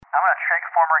I'm gonna trick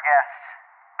former guest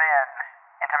Ben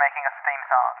into making us a theme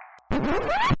song.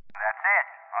 That's it.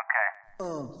 Okay.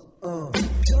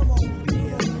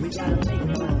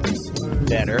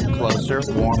 Better, closer,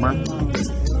 warmer.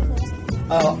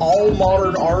 All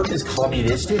modern art is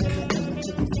communistic.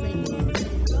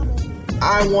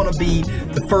 I want to be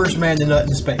the first man to nut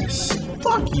in space.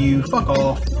 Fuck you. Fuck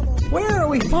off. Where are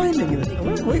we finding it?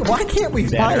 Why can't we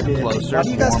Better, find it? closer, Why do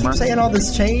you guys warmer. keep saying all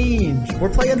this change? We're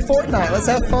playing Fortnite. Let's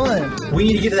have fun. We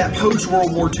need to get to that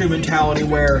post-World War II mentality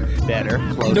where Better,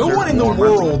 closer, no one in the warmer.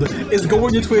 world is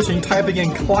going to Twitch and typing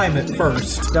in climate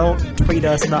first. Don't tweet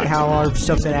us about how our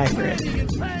stuff's inaccurate.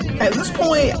 At this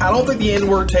point, I don't think the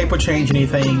N-word tape would change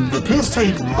anything. The piss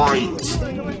tape might.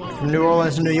 From New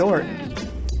Orleans to New York.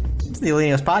 It's the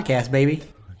Linus Podcast, baby.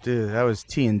 Dude, that was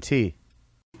TNT.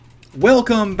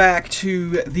 Welcome back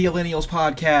to the Millennials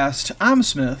Podcast. I'm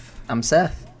Smith. I'm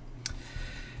Seth.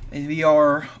 And we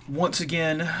are once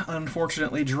again,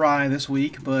 unfortunately, dry this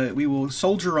week, but we will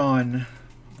soldier on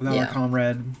without our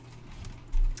comrade.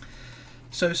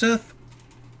 So, Seth,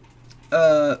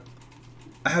 I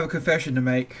have a confession to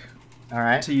make. All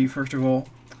right. To you, first of all.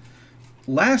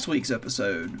 Last week's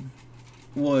episode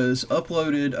was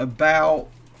uploaded about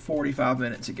 45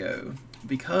 minutes ago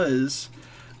because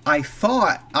I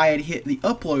thought I had hit the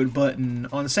upload button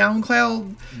on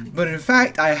SoundCloud, but in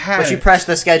fact I had. But you pressed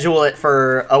the schedule it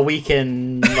for a week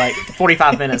and like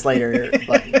 45 minutes later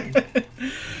button.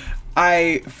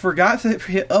 I forgot to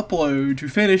hit upload to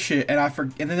finish it, and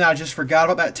then I just forgot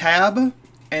about that tab,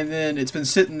 and then it's been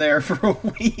sitting there for a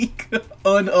week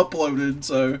unuploaded.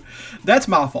 So that's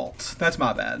my fault. That's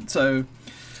my bad. So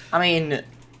I mean,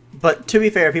 but to be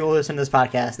fair, people who listen to this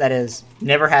podcast, that has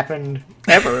never happened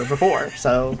ever before.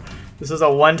 So this is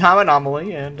a one-time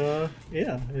anomaly, and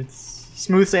yeah, it's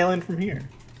smooth sailing from here.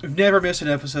 I've never missed an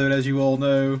episode, as you all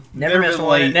know. Never missed been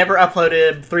one. late. Never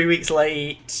uploaded 3 weeks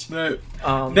late. No.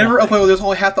 nothing. Never uploaded. There's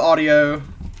only half the audio.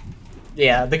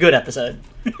 Yeah, the good episode.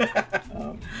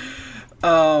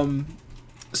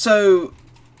 So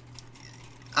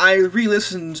I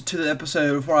re-listened to the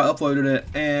episode before I uploaded it,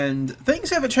 and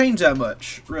things haven't changed that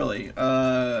much, really.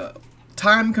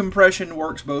 Time compression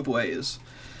works both ways.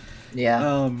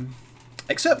 Yeah.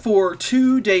 Except for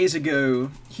 2 days ago,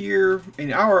 here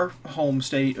in our home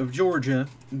state of Georgia,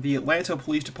 the Atlanta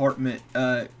Police Department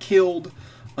killed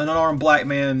an unarmed black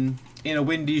man in a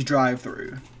Wendy's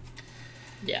drive-thru.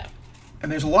 Yeah.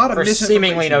 And there's a lot of For misinformation.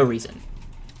 seemingly no reason.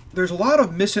 There's a lot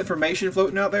of misinformation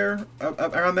floating out there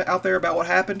about what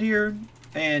happened here,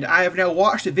 and I have now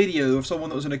watched a video of someone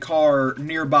that was in a car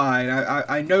nearby, and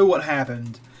I know what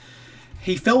happened.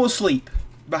 He fell asleep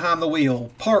behind the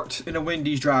wheel, parked in a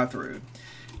Wendy's drive-thru,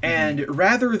 and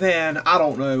rather than, I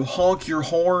don't know, honk your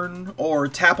horn or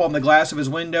tap on the glass of his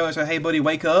window and say, "Hey buddy,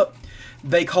 wake up,"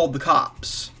 they called the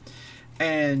cops.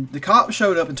 And the cops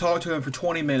showed up and talked to him for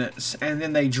 20 minutes, and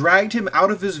then they dragged him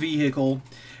out of his vehicle,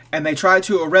 and they tried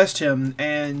to arrest him,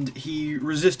 and he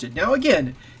resisted. Now,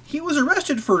 again, he was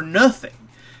arrested for nothing.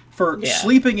 For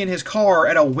sleeping in his car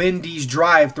at a Wendy's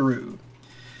drive-thru.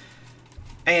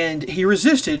 And he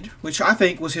resisted, which I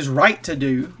think was his right to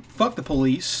do. Fuck the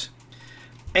police.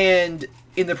 And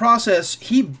in the process,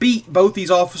 he beat both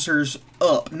these officers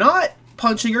up. Not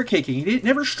punching or kicking. He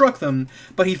never struck them,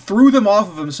 but he threw them off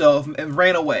of himself and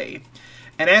ran away.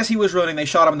 And as he was running, they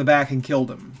shot him in the back and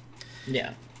killed him.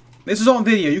 Yeah. This is on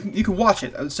video. You can watch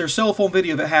it. It's their cell phone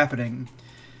video of it happening.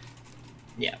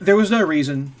 Yeah. There was no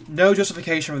reason, no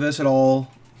justification for this at all.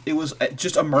 It was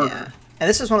just a murder. Yeah. And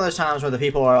this is one of those times where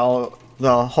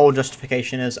the whole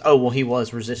justification is, oh, well, he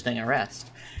was resisting arrest.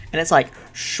 And it's like,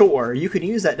 sure, you could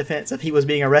use that defense if he was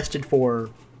being arrested for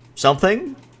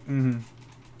something. Mm-hmm.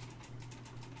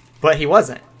 But he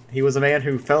wasn't. He was a man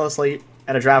who fell asleep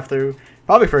at a drive-thru,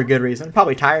 probably for a good reason,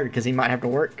 probably tired because he might have to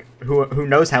work who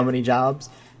knows how many jobs.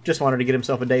 Just wanted to get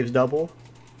himself a Dave's Double,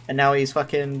 and now he's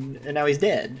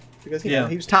dead because you know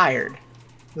he was tired.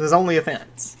 It was his only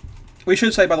offense. We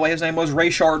should say, by the way, his name was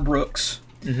Rayshard Brooks,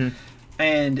 Mm-hmm.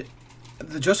 and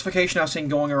the justification I've seen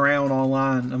going around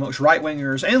online amongst right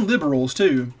wingers and liberals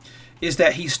too is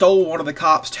that he stole one of the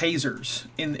cops' tasers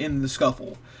in the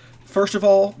scuffle. First of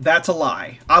all, that's a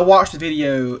lie. I watched the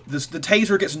video. The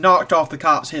taser gets knocked off the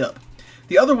cop's hip.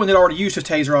 The other one had already used his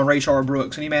taser on Rayshard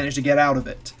Brooks, and he managed to get out of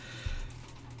it.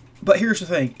 But here's the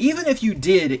thing. Even if you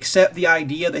did accept the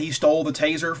idea that he stole the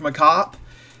taser from a cop,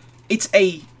 it's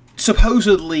a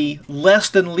supposedly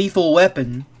less than lethal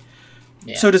weapon.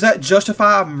 Yeah. So does that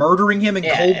justify murdering him in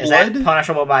cold is blood? that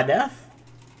punishable by death?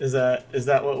 Is that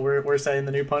what we're saying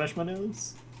the new punishment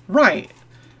is? Right.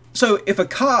 So if a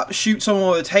cop shoots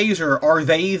someone with a taser, are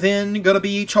they then going to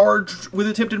be charged with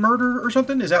attempted murder or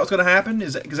something? Is that what's going to happen?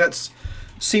 Is because that's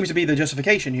seems to be the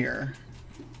justification here.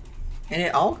 And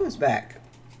it all goes back.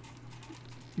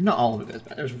 Not all of it goes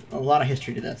back. There's a lot of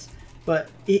history to this. But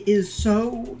it is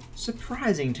so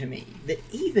surprising to me that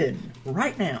even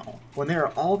right now, when there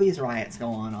are all these riots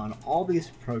going on, all these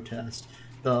protests,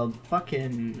 the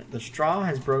straw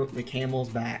has broke the camel's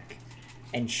back,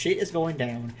 and shit is going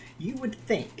down, you would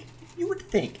think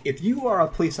if you are a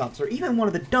police officer, even one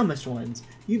of the dumbest ones,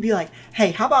 you'd be like, hey,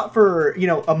 how about for,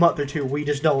 a month or two, we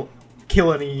just don't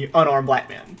kill any unarmed black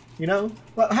men,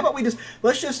 Well, how about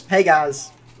let's just, hey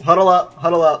guys, huddle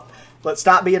up. Let's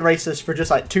stop being racist for just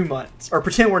like 2 months. Or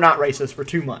pretend we're not racist for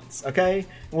 2 months, okay?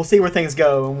 We'll see where things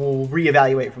go and we'll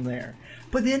reevaluate from there.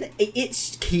 But then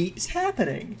it keeps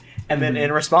happening. And then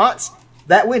in response,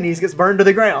 that Wendy's gets burned to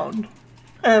the ground.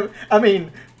 I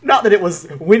mean, not that it was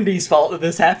Wendy's fault that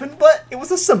this happened, but it was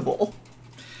a symbol.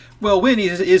 Well,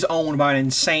 Wendy's is owned by an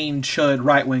insane chud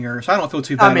right-winger, so I don't feel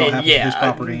too bad about having his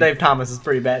property. Dave Thomas is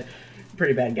pretty bad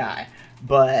guy.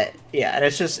 But yeah, and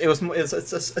it's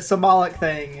a symbolic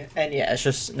thing, and yeah, it's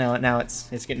just now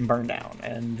it's getting burned down,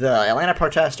 and the Atlanta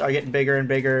protests are getting bigger and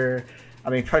bigger.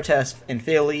 I mean, protests in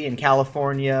Philly and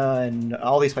California and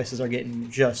all these places are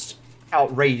getting just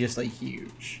outrageously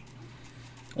huge.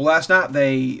 Well, last night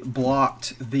they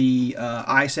blocked the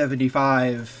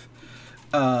I-75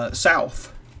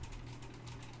 south.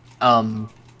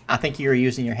 I think you were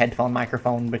using your headphone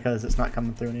microphone because it's not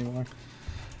coming through anymore.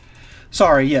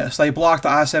 Sorry, yes, they blocked the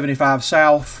I-75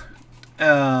 south,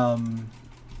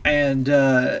 and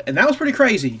that was pretty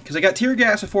crazy because they got tear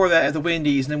gas before that at the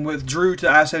Wendy's, and then withdrew to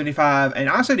the I-75. And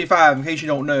I-75, in case you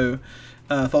don't know,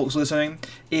 folks listening,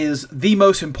 is the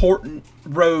most important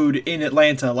road in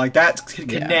Atlanta. Like that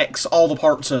connects all the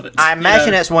parts of it. I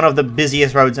imagine it's one of the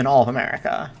busiest roads in all of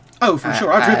America. Oh, for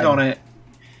sure, I've driven on it.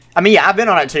 I mean, yeah, I've been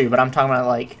on it too, but I'm talking about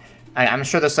like. I'm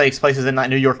sure there's places in like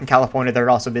New York and California that are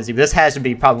also busy, but this has to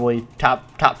be probably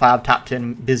top 5, top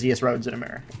 10 busiest roads in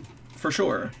America. For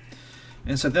sure.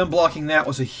 And so them blocking that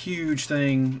was a huge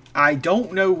thing. I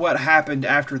don't know what happened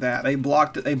after that. They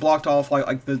blocked it. They blocked off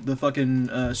like the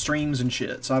fucking streams and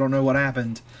shit. So I don't know what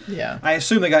happened. Yeah. I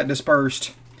assume they got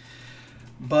dispersed.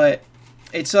 But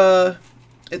it's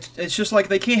just like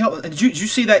they can't help. Did you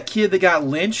see that kid that got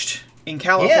lynched in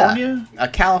California? Yeah, a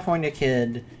California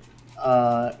kid.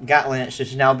 Got lynched,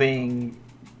 is now being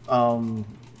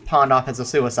pawned off as a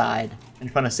suicide in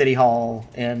front of City Hall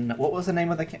in, what was the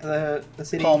name of the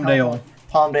city? Palmdale.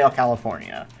 Palmdale,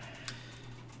 California.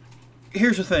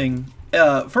 Here's the thing.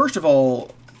 First of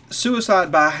all,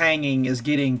 suicide by hanging is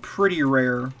getting pretty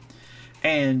rare,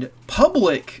 and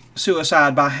public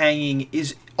suicide by hanging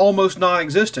is almost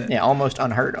non-existent. Yeah, almost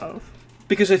unheard of.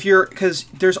 Because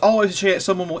there's always a chance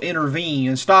someone will intervene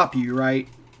and stop you, right?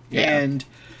 Yeah. And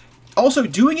also,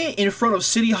 doing it in front of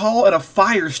City Hall at a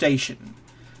fire station.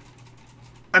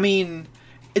 I mean,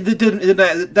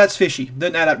 that's fishy.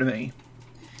 Doesn't add up to me.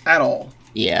 At all.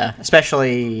 Yeah,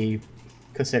 especially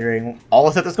considering all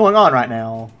the stuff that's going on right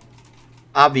now.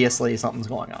 Obviously, something's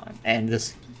going on. And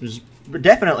this is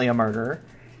definitely a murder.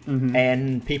 Mm-hmm.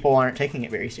 And people aren't taking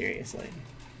it very seriously.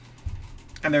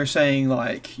 And they're saying,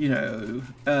 like, the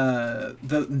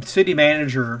city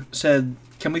manager said,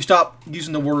 can we stop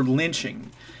using the word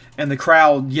lynching? And the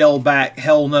crowd yelled back,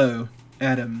 hell no,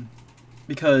 at him.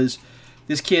 Because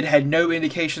this kid had no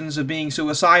indications of being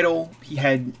suicidal. He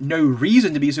had no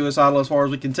reason to be suicidal as far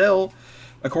as we can tell,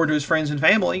 according to his friends and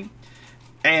family.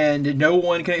 And no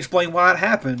one can explain why it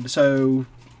happened. So,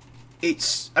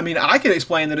 I can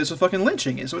explain that it's a fucking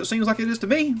lynching. So it seems like it is to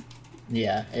me.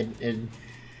 Yeah,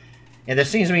 there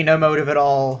seems to be no motive at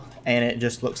all. And it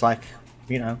just looks like,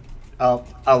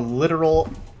 a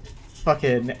literal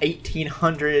fucking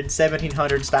 1800,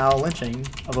 1700 style lynching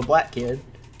of a black kid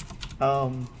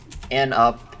in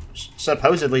a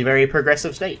supposedly very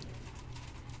progressive state.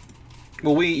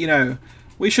 Well,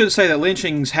 we should say that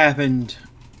lynchings happened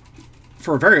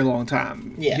for a very long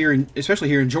time. Yeah. Especially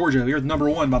here in Georgia. You're number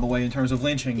one, by the way, in terms of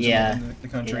lynchings in the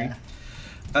country.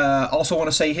 Yeah. Also want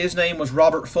to say his name was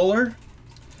Robert Fuller.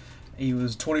 He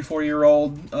was a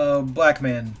 24-year-old black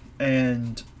man,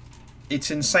 and it's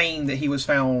insane that he was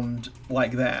found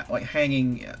like that, like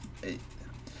hanging.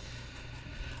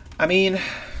 I mean,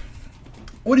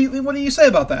 what do you say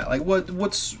about that? Like, what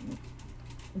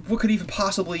could even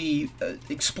possibly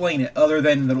explain it other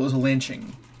than that it was a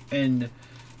lynching, and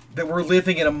that we're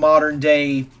living in a modern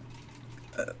day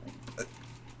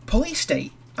police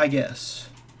state, I guess.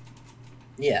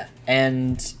 Yeah,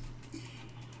 and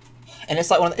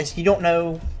it's like you don't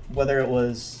know whether it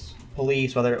was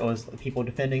police, whether it was people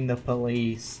defending the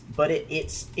police, but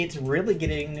it's really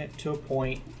getting to a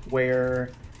point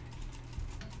where,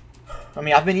 I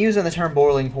mean, I've been using the term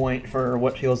boiling point for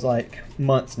what feels like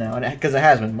months now, and because it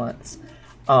has been months,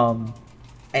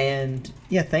 and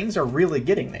yeah, things are really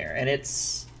getting there, and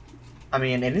it's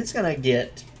gonna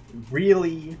get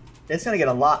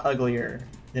a lot uglier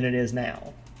than it is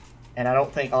now, and I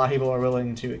don't think a lot of people are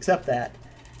willing to accept that,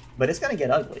 but it's gonna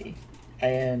get ugly,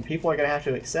 and people are gonna have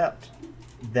to accept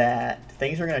that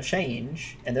things are gonna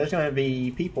change, and there's gonna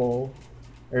be people.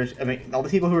 All the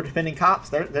people who are defending cops,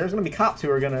 there's going to be cops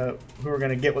who are going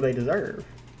to get what they deserve,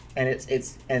 and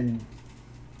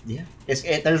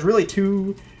there's really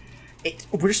two.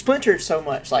 We're splintered so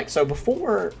much. Like, so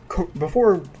before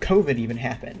COVID even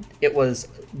happened, it was,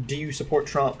 do you support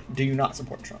Trump? Do you not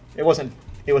support Trump? It was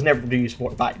never, do you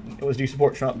support Biden? It was, do you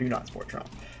support Trump? Do you not support Trump?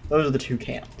 Those are the two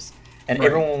camps, and Right.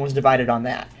 Everyone was divided on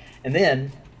that. And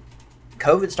then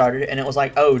COVID started, and it was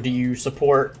like, oh, do you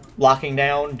support locking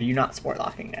down? Do you not support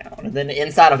locking down? And then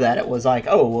inside of that, it was like,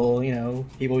 oh, well,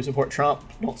 people who support Trump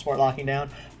don't support locking down,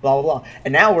 blah, blah, blah.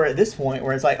 And now we're at this point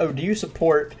where it's like, oh, do you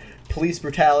support police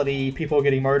brutality, people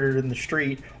getting murdered in the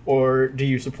street, or do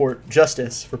you support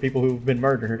justice for people who've been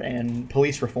murdered, and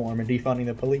police reform and defunding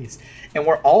the police? And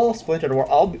we're all splintered.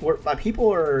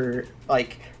 People are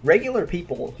like regular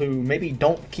people who maybe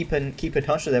don't keep in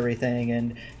touch with everything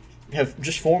and have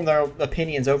just formed their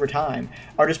opinions over time,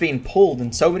 are just being pulled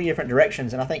in so many different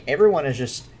directions. And I think everyone is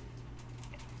just,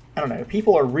 I don't know,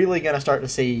 people are really going to start to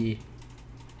see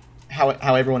how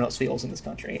everyone else feels in this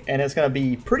country. And it's going to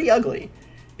be pretty ugly.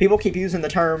 People keep using the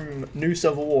term new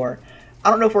civil war. I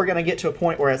don't know if we're going to get to a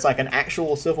point where it's like an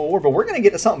actual civil war, but we're going to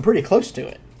get to something pretty close to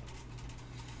it.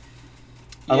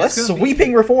 Yeah, Unless it's gonna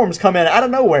sweeping reforms come in out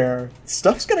of nowhere,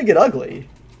 stuff's going to get ugly.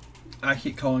 I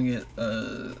keep calling it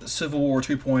Civil War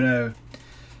 2.0,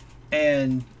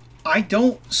 and I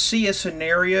don't see a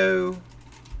scenario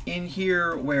in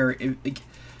here where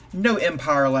no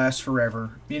empire lasts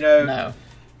forever. No.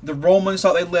 The Romans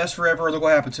thought they'd last forever. Look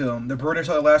what happened to them. The British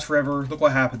thought they'd last forever. Look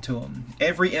what happened to them.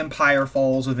 Every empire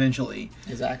falls eventually.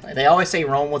 Exactly. They always say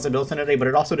Rome wasn't built in a day, but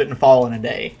it also didn't fall in a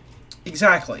day.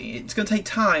 Exactly. It's going to take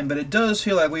time, but it does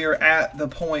feel like we are at the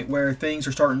point where things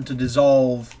are starting to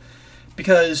dissolve,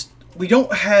 because we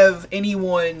don't have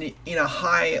anyone in a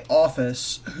high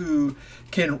office who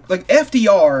can, like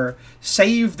FDR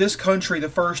saved this country the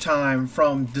first time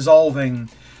from dissolving.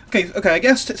 Okay, I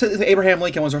guess Abraham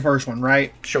Lincoln was the first one,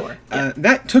 right? Sure.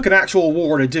 That took an actual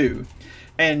war to do.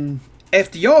 And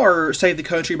FDR saved the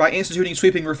country by instituting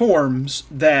sweeping reforms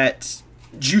that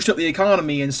juiced up the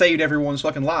economy and saved everyone's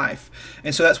fucking life.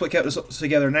 And so that's what kept us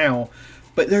together now.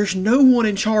 But there's no one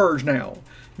in charge now.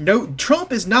 No,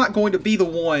 Trump is not going to be the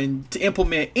one to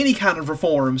implement any kind of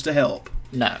reforms to help.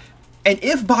 No. And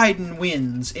if Biden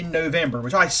wins in November,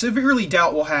 which I severely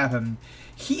doubt will happen,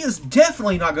 he is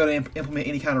definitely not going to implement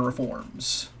any kind of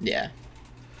reforms. Yeah.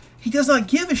 He does not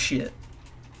give a shit.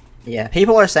 Yeah.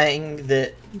 People are saying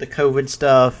that the COVID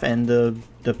stuff and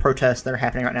the protests that are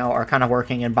happening right now are kind of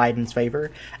working in Biden's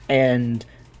favor. And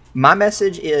my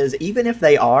message is, even if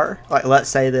they are, like, let's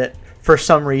say that for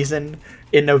some reason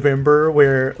in November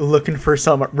we're looking for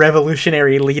some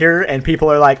revolutionary leader and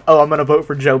people are like, oh, I'm going to vote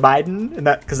for Joe Biden, and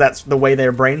because that's the way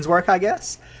their brains work, I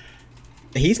guess.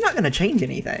 He's not going to change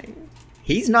anything.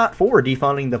 He's not for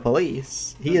defunding the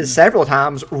police. He has several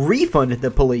times refunded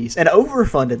the police and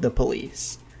overfunded the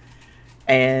police.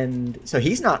 And so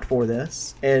he's not for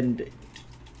this. And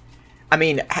I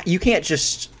mean, you can't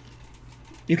just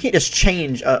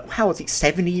change how is he,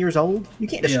 70 years old? You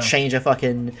can't just change a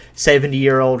fucking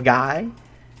 70-year-old guy.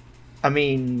 I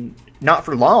mean, not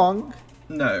for long.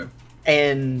 No.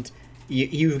 And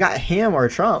you've got him or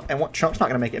Trump, and Trump's not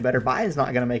going to make it better. Biden's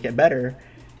not going to make it better.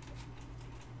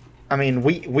 I mean,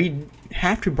 we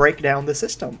have to break down the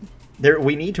system.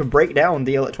 We need to break down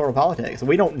the electoral politics.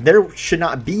 There should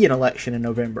not be an election in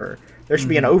November. There should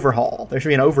be an overhaul. There should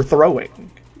be an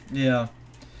overthrowing. Yeah.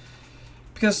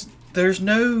 Because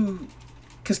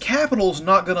Capitol's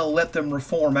not going to let them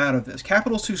reform out of this.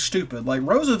 Capitol's too stupid. Like,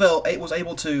 Roosevelt was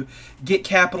able to get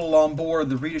Capitol on board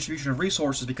the redistribution of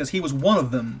resources because he was one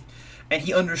of them. And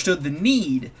he understood the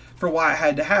need for why it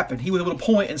had to happen. He was able to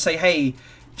point and say, hey,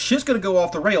 shit's going to go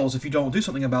off the rails if you don't do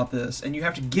something about this. And you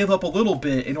have to give up a little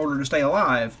bit in order to stay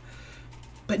alive.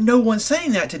 But no one's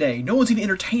saying that today. No one's even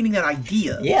entertaining that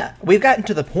idea. Yeah, we've gotten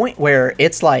to the point where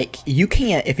it's like, you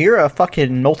can't, if you're a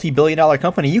fucking multi-billion-dollar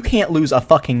company, you can't lose a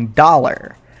fucking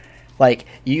dollar. Like,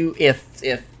 if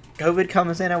COVID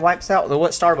comes in and wipes out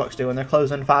what Starbucks do and they're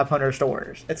closing 500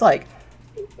 stores, it's like,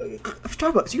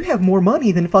 Starbucks, you have more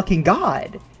money than fucking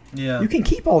God. Yeah. You can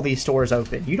keep all these stores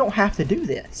open. You don't have to do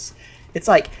this. It's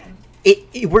like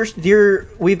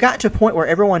we've got to a point where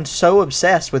everyone's so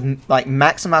obsessed with like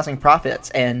maximizing profits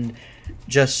and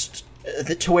just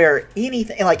to where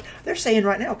anything, like they're saying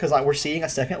right now, because like we're seeing a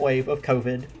second wave of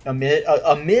COVID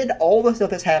amid all the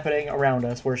stuff that's happening around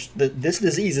us, where this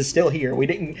disease is still here. We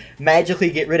didn't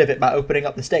magically get rid of it by opening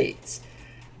up the states.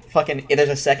 Fucking, there's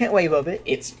a second wave of it.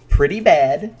 It's pretty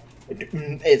bad.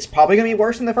 It's probably gonna be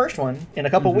worse than the first one in a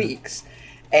couple weeks.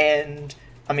 And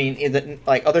I mean,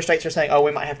 like other states are saying, oh,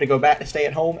 we might have to go back to stay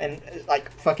at home, and like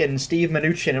fucking Steve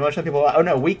Mnuchin and a bunch of people are like, oh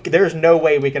no, there's no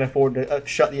way we can afford to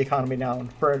shut the economy down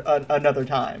for another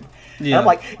time. Yeah. And I'm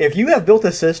like, if you have built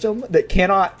a system that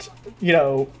cannot,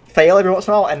 fail every once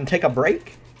in a while and take a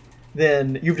break,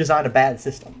 then you've designed a bad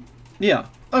system. Yeah.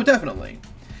 Oh, definitely.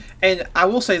 And I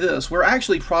will say this, we're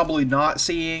actually probably not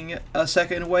seeing a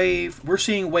second wave. We're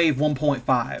seeing wave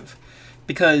 1.5.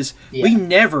 Because we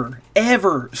never,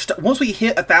 ever, once we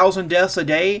hit 1,000 deaths a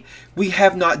day, we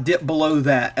have not dipped below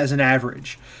that as an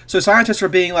average. So scientists are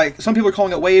being like, some people are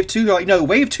calling it wave 2. They're like, no,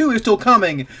 wave 2 is still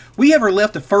coming. We never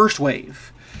left the first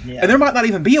wave. Yeah. And there might not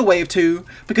even be a wave 2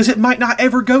 because it might not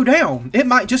ever go down. It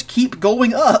might just keep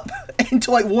going up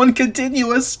into like one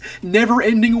continuous,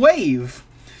 never-ending wave.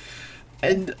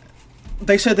 And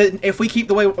they said that if we keep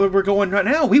the way we're going right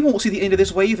now, we won't see the end of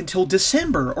this wave until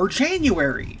December or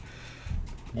January.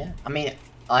 Yeah, I mean,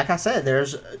 like I said,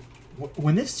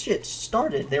 when this shit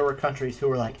started, there were countries who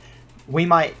were like, we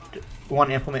might want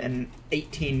to implement an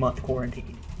 18-month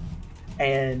quarantine.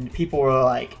 And people were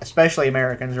like, especially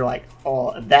Americans, are like,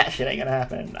 oh, that shit ain't gonna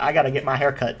happen. I gotta get my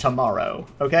hair cut tomorrow,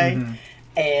 okay? Mm-hmm.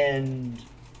 And,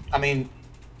 I mean,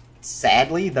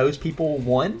 sadly, those people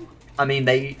won. I mean,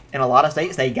 in a lot of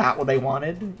states, they got what they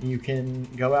wanted. You can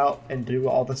go out and do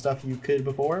all the stuff you could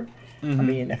before. Mm-hmm. I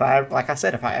mean, if I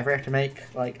ever have to make,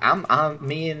 like,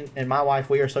 me and my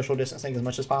wife, we are social distancing as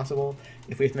much as possible.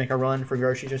 If we have to make a run for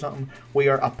groceries or something, we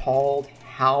are appalled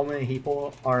how many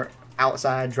people are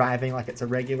outside driving like it's a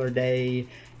regular day.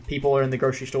 People are in the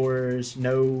grocery stores,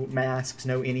 no masks,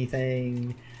 no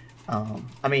anything.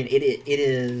 I mean, it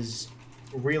is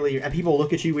really, and people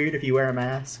look at you weird if you wear a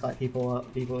mask. Like people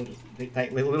just, they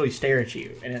literally stare at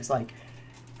you, and it's like,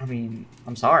 I mean,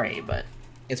 I'm sorry, but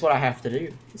it's what I have to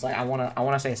do. It's like I want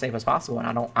to stay as safe as possible, and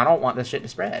I don't want this shit to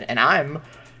spread. And I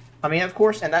mean, of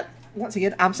course, and that once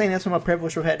again, I'm saying this from a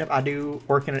privileged perspective. I do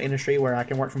work in an industry where I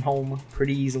can work from home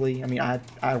pretty easily. I mean,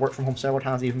 I worked from home several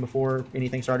times even before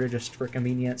anything started, just for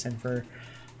convenience and for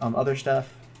other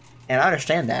stuff. And I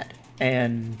understand that,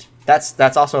 and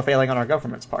that's also a failing on our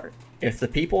government's part. If the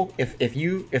people,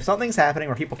 if something's happening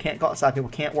where people can't go outside, people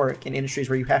can't work in industries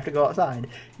where you have to go outside,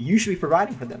 you should be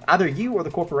providing for them, either you or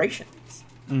the corporations.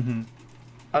 Mm-hmm.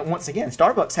 Once again,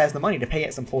 Starbucks has the money to pay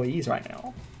its employees right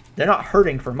now. They're not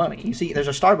hurting for money. You see, there's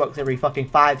a Starbucks every fucking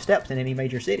 5 steps in any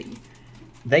major city.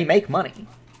 They make money.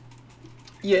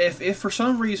 Yeah, if for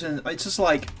some reason, it's just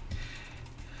like,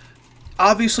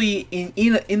 obviously,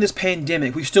 in this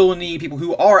pandemic, we still need people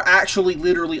who are actually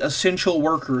literally essential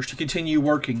workers to continue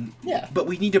working. Yeah. But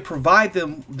we need to provide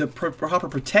them the proper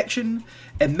protection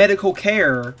and medical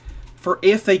care for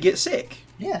if they get sick.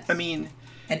 Yeah. I mean,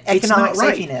 and economic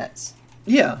safety nets.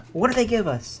 Yeah. What do they give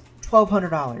us?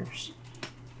 $1,200.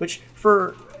 Which,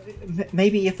 for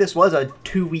maybe if this was a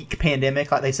 2-week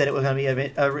pandemic like they said it was going to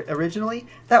be originally,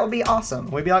 that would be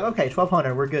awesome. We'd be like, okay,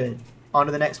 $1,200, we're good. On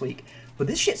to the next week. But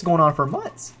this shit's going on for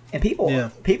months, and people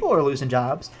are losing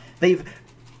jobs. They've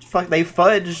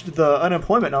fudged the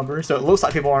unemployment number, so it looks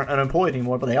like people aren't unemployed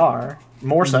anymore, but they are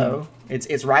more so.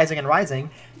 It's rising and rising.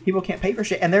 People can't pay for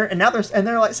shit, and they're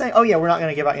like saying, "Oh yeah, we're not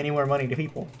going to give out any more money to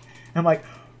people." And I'm like,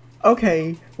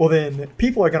 okay, well then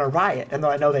people are going to riot, and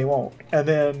they're like, no, they won't. And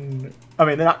then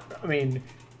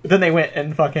then they went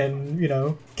and fucking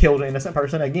killed an innocent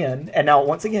person again, and now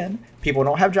once again, people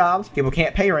don't have jobs, people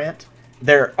can't pay rent.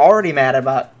 They're already mad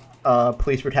about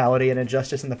police brutality and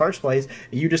injustice in the first place.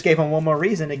 You just gave them one more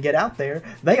reason to get out there.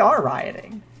 They are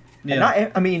rioting. Yeah.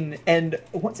 And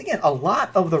once again, a lot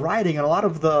of the rioting and a lot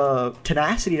of the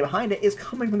tenacity behind it is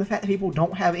coming from the fact that people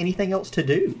don't have anything else to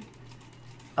do.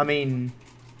 I mean,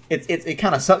 it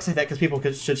kind of sucks like that because people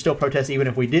should still protest even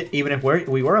if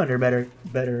we were under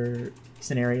better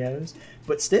scenarios.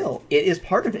 But still, it is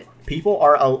part of it. People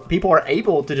are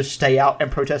able to just stay out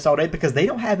and protest all day because they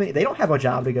don't have a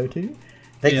job to go to.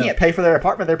 They can't pay for their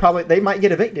apartment. They might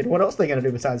get evicted. What else are they going to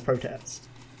do besides protest?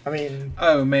 I mean,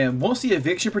 oh man, once the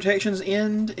eviction protections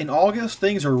end in August,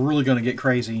 things are really going to get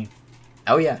crazy.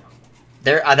 Oh yeah,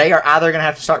 they are either going to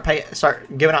have to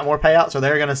start giving out more payouts, or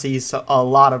they're going to see a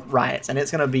lot of riots, and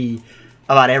it's going to be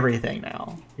about everything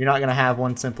now. You're not going to have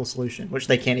one simple solution, which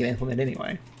they can't even implement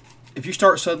anyway. if you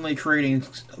start suddenly creating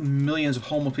millions of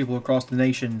homeless people across the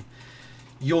nation,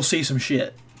 you'll see some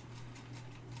shit.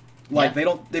 Like they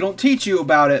don't teach you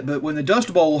about it, but when the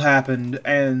Dust Bowl happened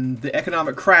and the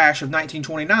economic crash of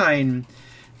 1929,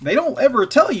 they don't ever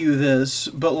tell you this,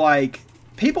 but like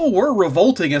people were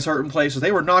revolting in certain places.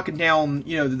 They were knocking down,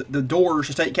 the doors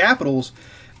to state capitals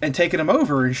and taking them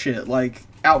over and shit. Like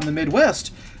out in the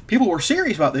Midwest, people were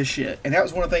serious about this shit, and that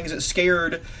was one of the things that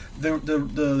scared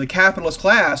the capitalist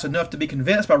class enough to be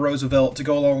convinced by Roosevelt to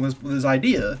go along with his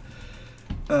idea.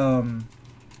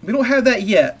 We don't have that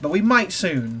yet, but we might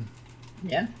soon.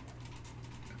 Yeah.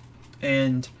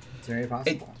 And it's very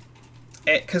possible.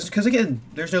 Because again,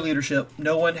 there's no leadership.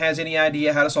 No one has any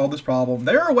idea how to solve this problem.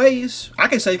 There are ways. I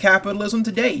can save capitalism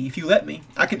today if you let me.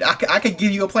 I could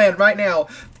give you a plan right now.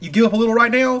 You give up a little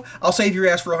right now, I'll save your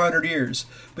ass for 100 years.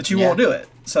 But you won't do it.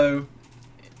 So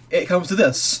it comes to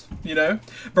this,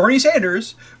 Bernie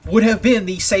Sanders would have been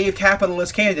the save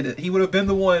capitalist candidate. He would have been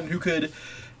the one who could...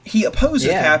 He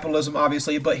opposes capitalism,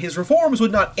 obviously, but his reforms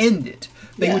would not end it.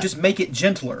 They would just make it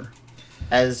gentler.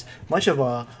 As much of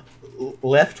a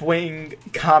left-wing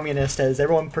communist as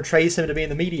everyone portrays him to be in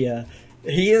the media,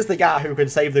 he is the guy who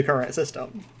could save the current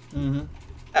system.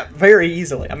 Mm-hmm. Very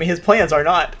easily. I mean, his plans aren't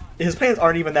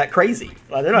even that crazy.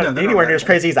 Like, they're not anywhere near as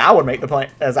crazy as I would make the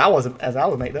plan as I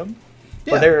would make them.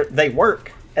 Yeah. But they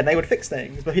work and they would fix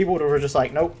things. But people were just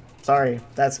like, nope, sorry,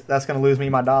 that's going to lose me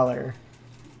my dollar.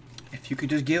 If you could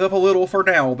just give up a little for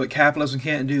now, but capitalism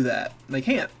can't do that. They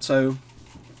can't. So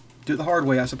do it the hard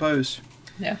way, I suppose.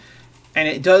 Yeah. And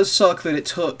it does suck that it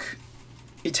sucks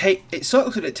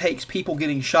that it takes people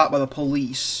getting shot by the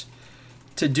police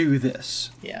to do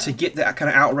this. Yeah. To get that kind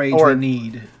of outrage or they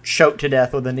need. Choked to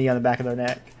death with a knee on the back of their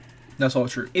neck. That's all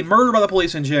true. In murder by the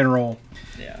police in general,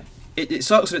 it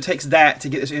sucks that it takes that to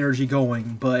get this energy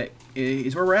going, but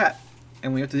it's where we're at,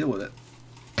 and we have to deal with it.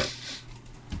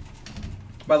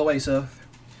 By the way, Seth,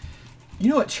 you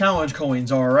know what challenge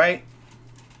coins are, right?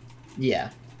 Yeah.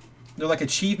 They're like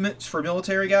achievements for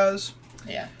military guys.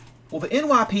 Yeah. Well, the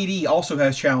NYPD also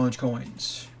has challenge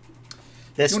coins.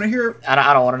 You want to hear? I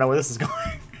don't want to know where this is going.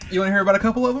 You want to hear about a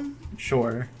couple of them?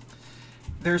 Sure.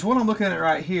 There's one I'm looking at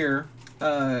right here.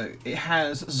 It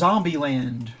has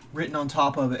Zombieland written on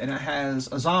top of it, and it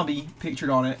has a zombie pictured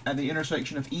on it at the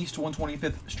intersection of East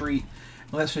 125th Street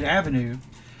and Lexington Avenue.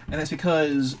 And that's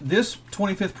because this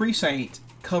 25th precinct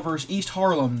covers East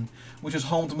Harlem, which is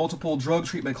home to multiple drug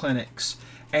treatment clinics.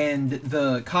 And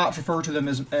the cops refer to them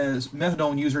as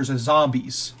methadone users as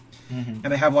zombies. Mm-hmm.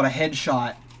 And they have a lot of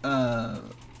headshot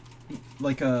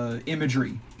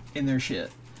imagery in their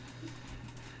shit.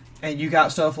 And you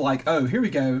got stuff like, oh, here we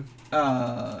go.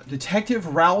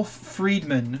 Detective Ralph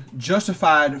Friedman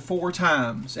justified 4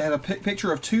 times. It had a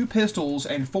picture of 2 pistols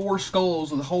and 4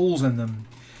 skulls with holes in them.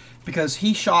 Because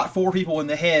he shot 4 people in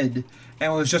the head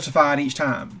and was justified each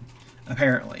time,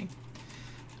 apparently.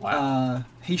 Wow.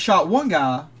 He shot one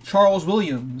guy, Charles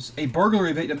Williams, a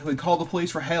burglary victim who had called the police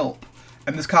for help,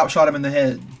 and this cop shot him in the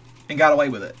head and got away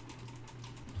with it.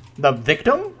 The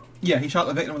victim? Yeah, he shot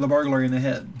the victim with a burglary in the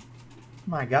head.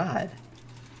 My God.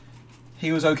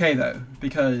 He was okay, though,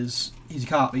 because he's a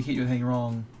cop. He can't do anything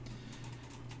wrong.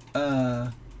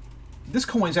 This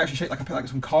coin's actually shaped like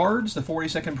some cards. The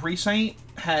 42nd Precinct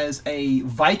has a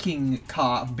Viking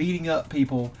cop beating up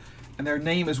people, and their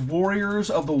name is Warriors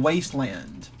of the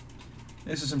Wasteland.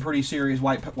 This is some pretty serious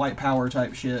white power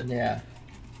type shit. Yeah.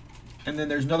 And then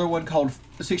there's another one called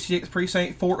the 66th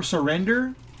Precinct, Fort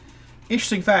Surrender.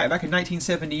 Interesting fact, back in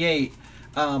 1978,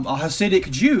 a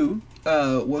Hasidic Jew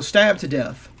was stabbed to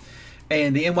death,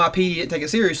 and the NYPD didn't take it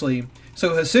seriously.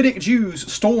 So Hasidic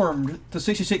Jews stormed the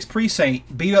 66th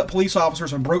Precinct, beat up police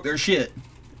officers, and broke their shit.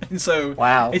 And so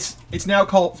wow. It's now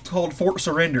called Fort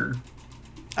Surrender.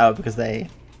 Oh, because they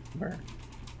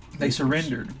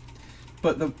surrendered.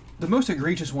 But the most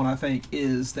egregious one, I think,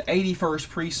 is the 81st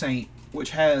Precinct,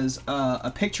 which has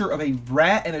a picture of a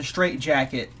rat in a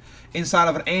straitjacket inside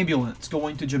of an ambulance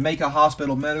going to Jamaica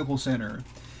Hospital Medical Center.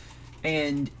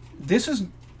 And this is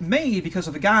made because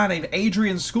of a guy named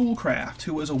Adrian Schoolcraft,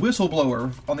 who was a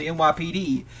whistleblower on the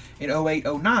NYPD in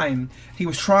 08-09. He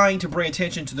was trying to bring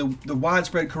attention to the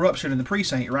widespread corruption in the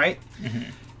precinct, right?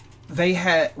 Mm-hmm. They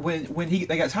had when they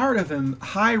got tired of him,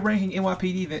 high-ranking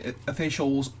NYPD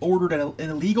officials ordered an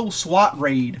illegal SWAT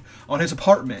raid on his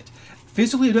apartment,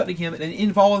 physically abducting him and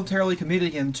involuntarily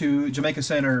committing him to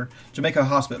Jamaica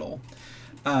Hospital,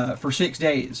 for 6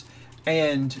 days.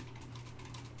 And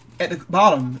at the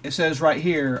bottom, it says right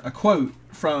here, a quote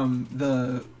from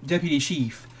the deputy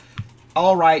chief: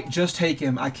 "All right, just take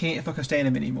him. I can't fucking stand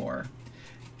him anymore."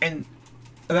 And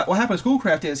about what happened to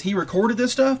Schoolcraft is he recorded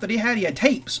this stuff that he had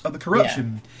tapes of the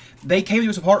corruption. They came to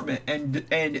his apartment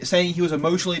and saying he was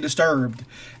emotionally disturbed,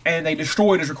 and they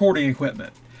destroyed his recording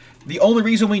equipment. The only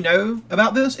reason we know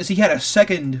about this is he had a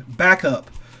second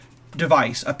backup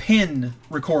device, a pen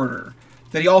recorder,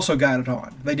 that he also got it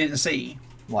on. They didn't see.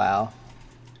 Wow.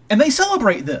 And they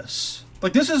celebrate this.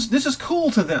 Like, this is cool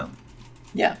to them.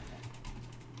 Yeah.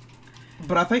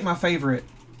 But I think my favorite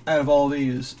out of all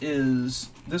these is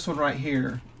this one right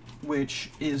here, which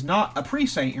is not a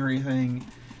precinct or anything.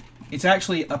 It's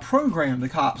actually a program the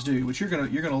cops do, which you're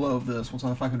gonna love this once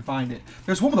if I can find it.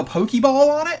 There's one with a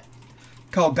Pokeball on it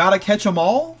called Gotta Catch 'Em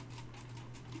All.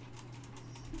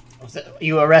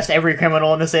 You arrest every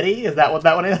criminal in the city? Is that what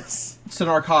that one is? It's a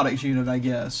narcotics unit, I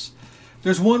guess.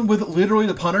 There's one with literally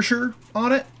the Punisher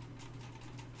on it.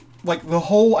 Like, the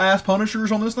whole ass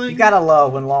Punishers on this thing. You gotta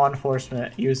love when law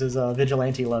enforcement uses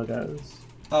vigilante logos.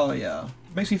 Oh, yeah.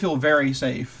 Makes me feel very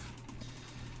safe.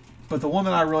 But the one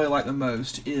that I really like the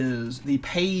most is the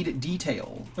paid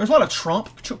detail. There's a lot of Trump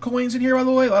coins in here, by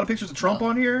the way. A lot of pictures of Trump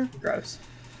on here. Gross.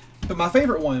 But my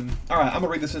favorite one. All right, I'm gonna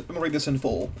read this in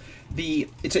full. The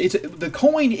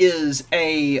coin is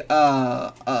a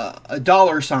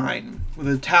dollar sign with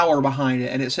a tower behind it,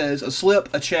 and it says a slip,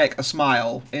 a check, a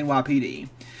smile, NYPD.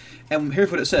 And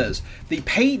here's what it says. The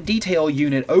paid detail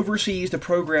unit oversees the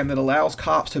program that allows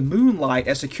cops to moonlight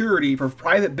as security for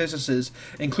private businesses,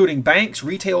 including banks,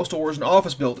 retail stores, and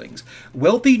office buildings.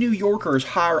 Wealthy New Yorkers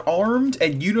hire armed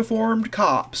and uniformed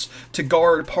cops to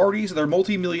guard parties of their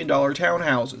multi-million-dollar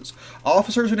townhouses.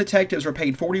 Officers and detectives are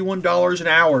paid $41 an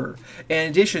hour, in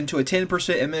addition to a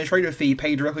 10% administrative fee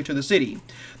paid directly to the city.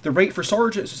 The rate for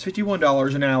sergeants is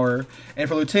 $51 an hour, and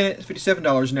for lieutenants,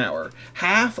 $57 an hour.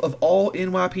 Half of all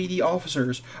NYPD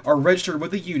officers are registered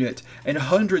with the unit, and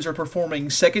hundreds are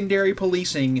performing secondary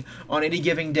policing on any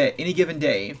given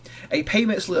day. A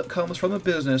payment slip comes from the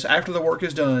business after the work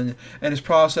is done and is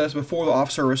processed before the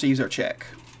officer receives their check.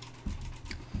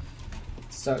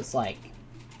 So it's like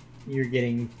you're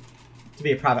getting to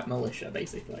be a private militia,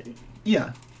 basically.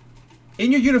 Yeah.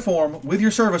 In your uniform, with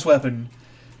your service weapon,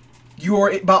 you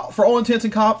are, for all intents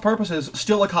and purposes,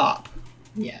 still a cop.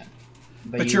 Yeah.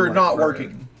 But you're not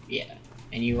working. Yeah.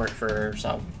 And you work for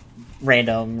some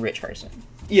random rich person.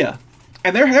 Yeah.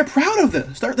 And they're proud of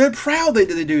this. They're proud that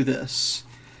they do this.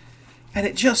 And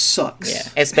it just sucks. Yeah.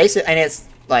 It's basic, and it's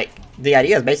like, the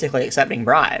idea is basically accepting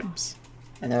bribes.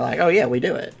 And they're like, oh yeah, we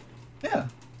do it. Yeah.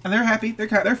 And they're happy. They're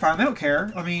fine. They don't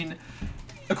care. I mean,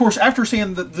 of course, after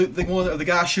seeing the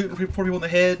guy shooting four people in the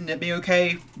head and it being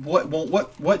okay,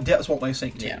 what depths won't they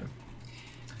sink to? Yeah.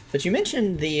 But you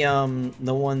mentioned the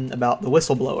one about the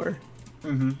whistleblower.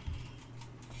 Mm-hmm.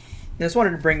 This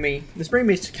brings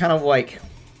me to kind of like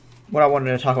what I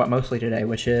wanted to talk about mostly today,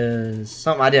 which is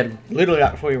something I did literally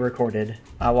right before we recorded.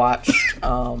 I watched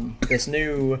this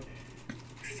new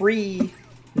free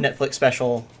Netflix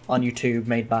special on YouTube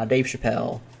made by Dave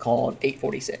Chappelle called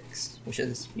 846, which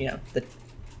is, the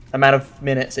amount of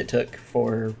minutes it took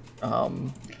for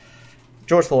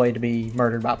George Floyd to be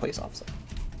murdered by a police officer.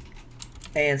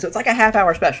 And so it's like a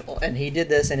half-hour special, and he did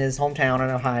this in his hometown in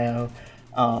Ohio.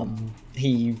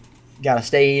 He got a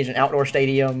stage, an outdoor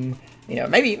stadium,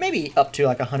 maybe up to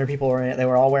like 100 people were in it. They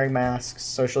were all wearing masks,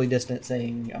 socially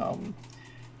distancing,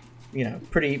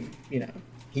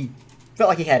 he felt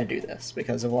like he had to do this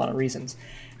because of a lot of reasons.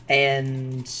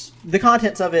 And the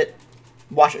contents of it,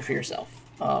 watch it for yourself.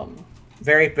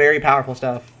 Very, very powerful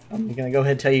stuff. I'm going to go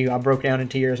ahead and tell you, I broke down in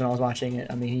tears when I was watching it.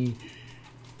 I mean,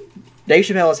 Dave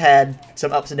Chappelle has had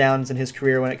some ups and downs in his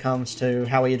career when it comes to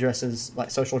how he addresses like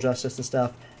social justice and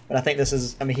stuff. But I think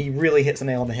he really hits the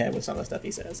nail on the head with some of the stuff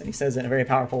he says. And he says it in a very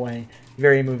powerful way,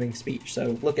 very moving speech.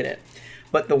 So look at it.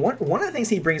 But one of the things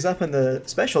he brings up in the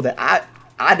special that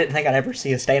I didn't think I'd ever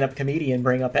see a stand-up comedian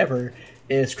bring up ever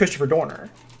is Christopher Dorner.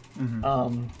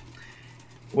 Mm-hmm.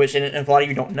 Which, and if a lot of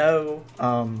you don't know,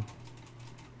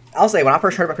 I'll say when I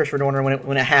first heard about Christopher Dorner,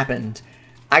 when it happened,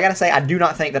 I gotta say I do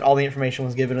not think that all the information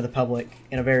was given to the public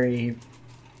in a very,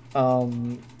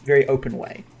 very open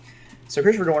way. So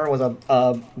Christopher Dorner was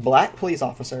a black police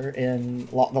officer in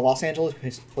the Los Angeles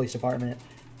Police Department.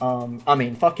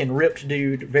 Fucking ripped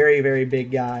dude, very, very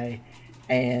big guy,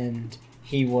 and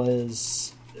he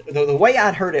was the way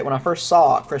I'd heard it when I first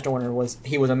saw Chris Dorner was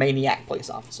he was a maniac police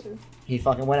officer. He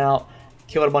fucking went out,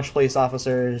 killed a bunch of police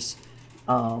officers,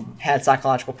 had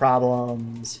psychological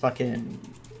problems, fucking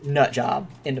nut job,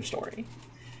 end of story.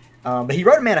 But he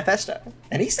wrote a manifesto,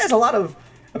 and he says a lot of,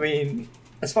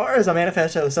 as far as a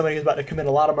manifesto of somebody who's about to commit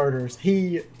a lot of murders,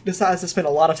 he decides to spend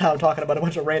a lot of time talking about a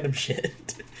bunch of random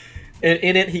shit.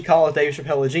 In it, he calls Dave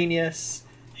Chappelle a genius.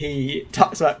 He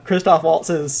talks about Christoph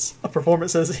Waltz's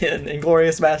performances in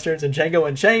Inglourious Basterds and Django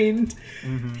Unchained.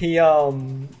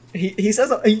 He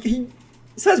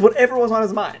says whatever was on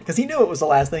his mind because he knew it was the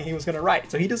last thing he was going to write.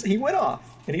 So he went off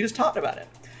and he just talked about it.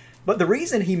 But the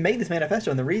reason he made this manifesto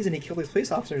and the reason he killed these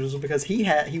police officers was because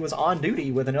he was on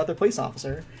duty with another police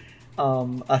officer,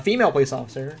 a female police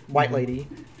officer, white lady,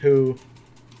 who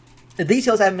the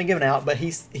details haven't been given out, but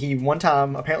he one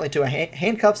time apparently to a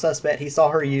handcuffed suspect he saw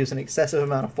her use an excessive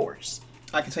amount of force.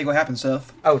 I can tell you what happened,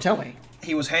 Seth. Oh, tell me.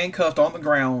 He was handcuffed on the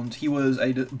ground. He was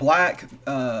a black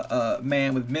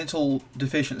man with mental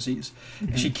deficiencies.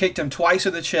 And she kicked him twice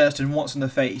in the chest and once in the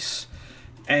face,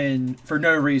 and for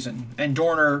no reason. And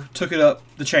Dorner took it up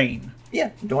the chain.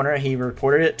 Yeah, Dorner, he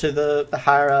reported it to the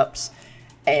higher-ups.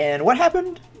 And what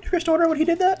happened to Chris Dorner when he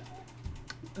did that?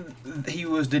 He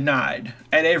was denied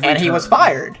at every And he turn. was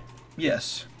fired.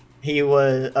 Yes. He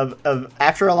was,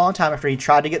 after a long time, after he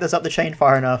tried to get this up the chain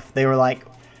far enough, they were like,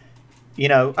 you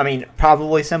know, I mean,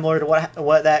 probably similar to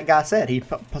what that guy said.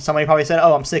 Somebody probably said,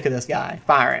 "Oh, I'm sick of this guy.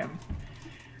 Fire him."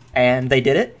 And they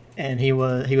did it, and he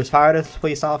was fired as a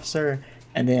police officer.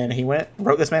 And then he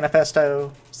wrote this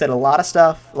manifesto, said a lot of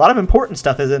stuff, a lot of important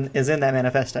stuff is in that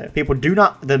manifesto.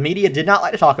 The media did not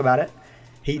like to talk about it.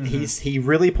 He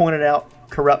really pointed out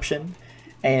corruption,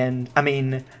 and I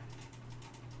mean,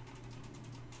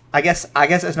 I guess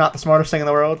it's not the smartest thing in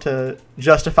the world to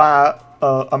justify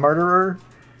a murderer.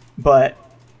 But,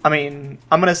 I mean,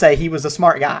 I'm going to say he was a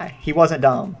smart guy. He wasn't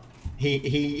dumb.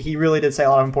 He really did say a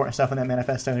lot of important stuff in that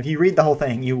manifesto. And if you read the whole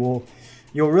thing, you'll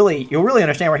really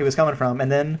understand where he was coming from.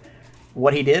 And then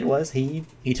what he did was he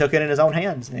took it in his own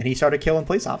hands and he started killing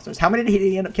police officers. How many did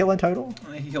he end up killing total?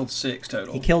 He killed 6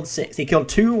 total. He killed 6. He killed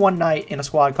 2 one night in a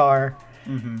squad car.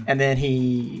 Mm-hmm. And then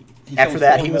after killed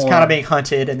that, 4 he was more. kind of being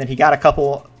hunted. And then he got a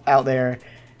couple out there.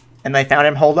 And they found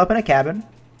him holed up in a cabin.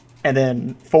 And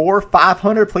then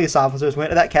 500 police officers went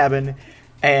to that cabin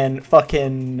and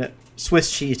fucking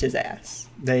Swiss cheesed his ass.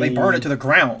 They burned it to the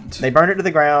ground. They burned it to the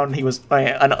ground. He was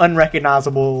an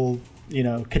unrecognizable,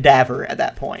 cadaver at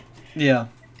that point. Yeah.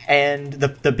 And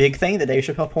the big thing that Dave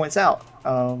Chappelle points out,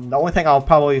 the only thing I'll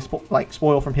probably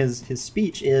spoil from his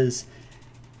speech is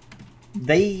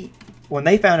when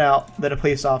they found out that a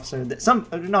police officer,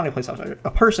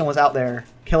 a person was out there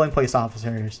killing police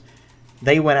officers.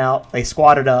 They went out, they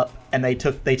squatted up, and they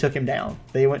took him down.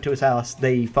 They went to his house.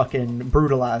 They fucking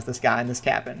brutalized this guy in this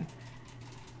cabin.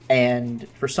 And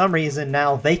for some reason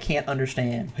now they can't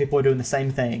understand people are doing the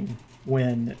same thing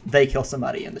when they kill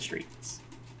somebody in the streets.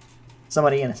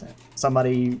 Somebody innocent.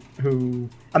 Somebody who,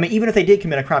 I mean, even if they did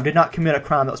commit a crime, did not commit a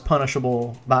crime that was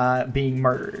punishable by being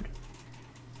murdered.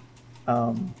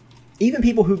 Even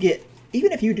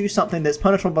if you do something that's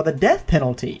punishable by the death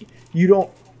penalty, you don't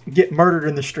get murdered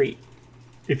in the street.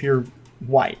 If you're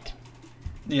white,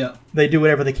 yeah, they do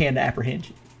whatever they can to apprehend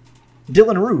you.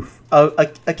 Dylan Roof,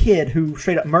 a kid who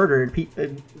straight up murdered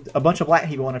a bunch of black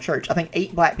people in a church. I think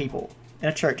 8 black people in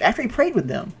a church. After he prayed with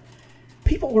them,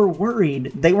 people were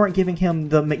worried they weren't giving him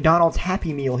the McDonald's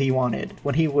Happy Meal he wanted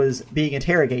when he was being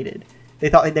interrogated. They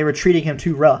thought they were treating him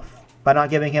too rough by not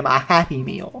giving him a Happy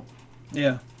Meal.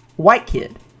 Yeah, white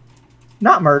kid,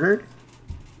 not murdered.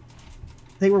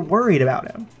 They were worried about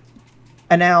him,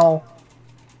 and now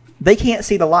they can't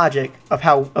see the logic of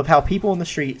how people in the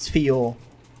streets feel,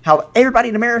 how everybody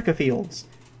in America feels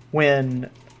when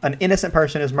an innocent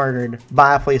person is murdered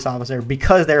by a police officer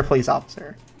because they're a police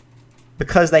officer,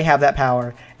 because they have that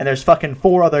power, and there's fucking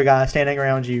 4 other guys standing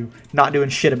around you not doing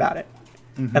shit about it.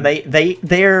 Mm-hmm. And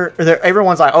they're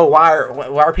everyone's like, oh, why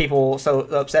are people so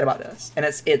upset about this? And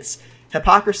it's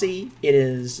hypocrisy.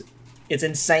 It's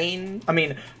insane. I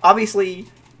mean, obviously,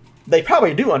 they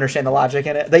probably do understand the logic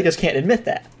in it. They just can't admit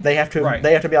that. They have to. Right.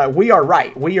 They have to be like, we are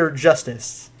right. We are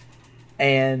justice.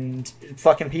 And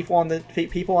fucking people on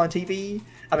TV.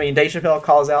 I mean, Dave Chappelle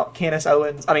calls out Candace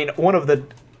Owens. I mean, one of the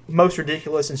most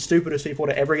ridiculous and stupidest people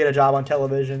to ever get a job on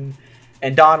television.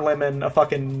 And Don Lemon, a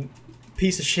fucking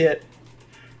piece of shit.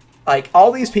 Like,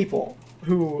 all these people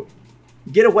who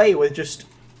get away with just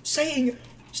saying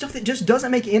stuff that just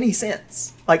doesn't make any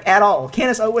sense. Like, at all.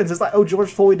 Candace Owens is like, oh, George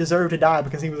Floyd deserved to die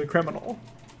because he was a criminal.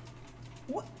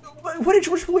 What did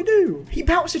George Floyd do? He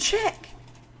bounced a check.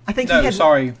 I think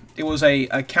sorry. It was a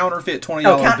counterfeit $20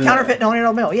 bill. Counterfeit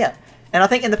 $20 bill, yeah. And I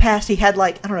think in the past he had,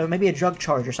 like, I don't know, maybe a drug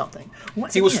charge or something.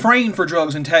 He was framed for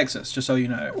drugs in Texas, just so you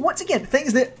know. Once again,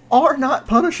 things that are not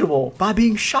punishable by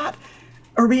being shot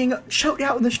or being choked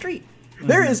out in the street. Mm-hmm.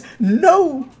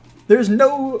 There's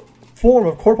no form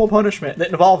of corporal punishment that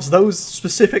involves those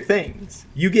specific things.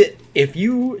 If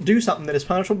you do something that is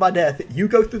punishable by death, you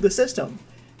go through the system,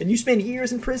 and you spend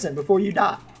years in prison before you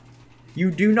die.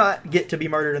 You do not get to be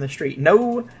murdered in the street.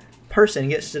 No person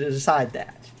gets to decide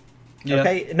that. Yeah.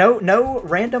 Okay? No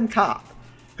random cop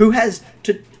who has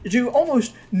to do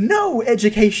almost no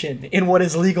education in what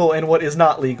is legal and what is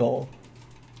not legal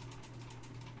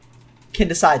can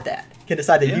decide that. Can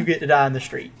decide that you get to die in the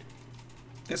street.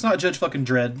 It's not Judge fucking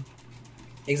Dredd.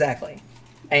 Exactly.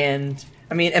 And,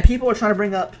 I mean, and people are trying to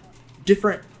bring up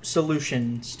different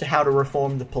solutions to how to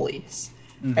reform the police.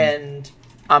 Mm-hmm. And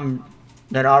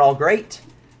they're not all great,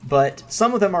 but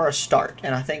some of them are a start.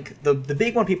 And I think the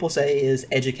big one people say is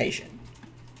education.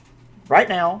 Right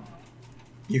now,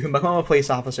 you can become a police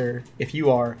officer if you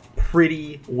are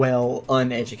pretty well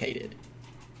uneducated.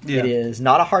 Yeah. It is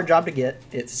not a hard job to get.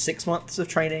 It's 6 months of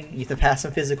training. You have to pass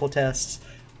some physical tests.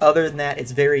 Other than that,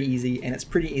 it's very easy, and it's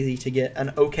pretty easy to get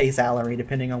an okay salary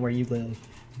depending on where you live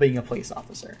being a police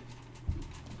officer.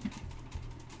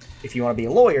 If you want to be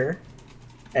a lawyer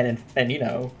and you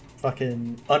know,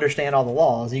 fucking understand all the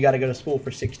laws, you got to go to school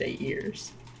for 6 to 8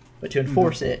 years. But to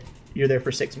enforce it, you're there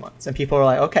for 6 months. And people are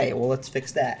like, okay, well, let's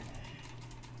fix that.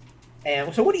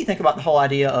 And so what do you think about the whole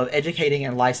idea of educating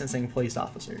and licensing police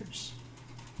officers?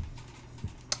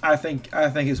 I think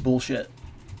it's bullshit.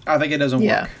 I think it doesn't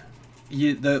work.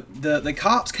 The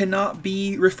cops cannot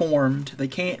be reformed. They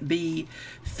can't be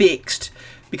fixed,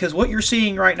 because what you're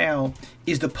seeing right now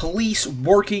is the police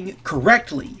working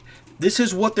correctly. This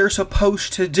is what they're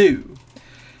supposed to do.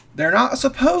 They're not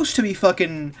supposed to be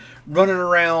fucking running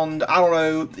around, I don't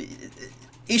know,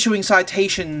 issuing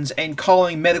citations and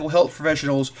calling medical health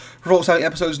professionals for folks having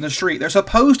episodes in the street. They're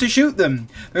supposed to shoot them.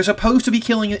 They're supposed to be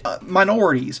killing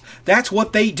minorities. That's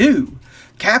what they do.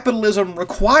 Capitalism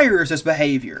requires this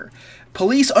behavior.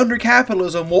 Police under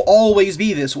capitalism will always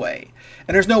be this way.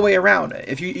 And there's no way around it.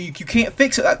 If you can't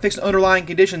fix it, that fix the underlying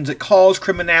conditions that cause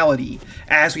criminality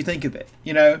as we think of it.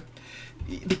 You know?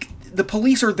 The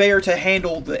police are there to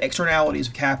handle the externalities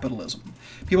of capitalism.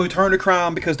 People who turn to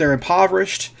crime because they're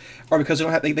impoverished, or because they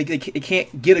don't have, they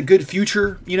can't get a good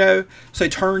future, you know, so they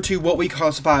turn to what we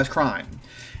classify as crime.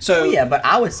 So yeah, but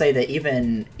I would say that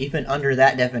even under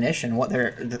that definition,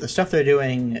 the stuff they're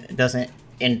doing doesn't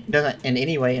in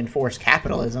any way enforce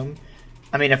capitalism.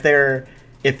 I mean, if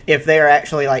they're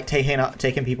actually like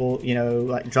taking people, you know,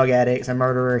 like drug addicts and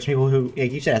murderers, people who,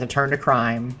 like you said, have to turn to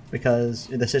crime because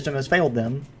the system has failed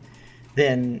them,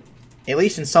 then at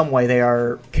least in some way they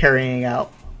are carrying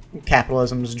out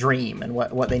capitalism's dream and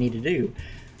what they need to do.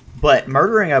 But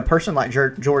murdering a person like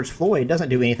George Floyd doesn't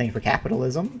do anything for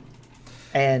capitalism.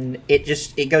 And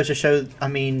it goes to show, I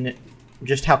mean,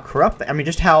 just how corrupt, I mean,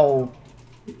 just how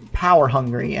power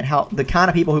hungry and how the kind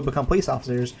of people who become police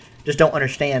officers just don't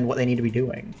understand what they need to be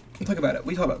doing. Think about it.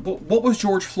 We talk about what was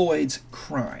George Floyd's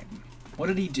crime? What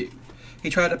did he do? He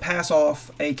tried to pass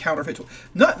off a counterfeit.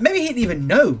 Maybe he didn't even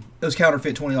know it was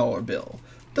counterfeit $20 bill.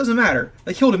 Doesn't matter.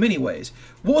 They killed him anyways.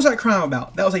 What was that crime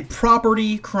about? That was a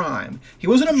property crime. He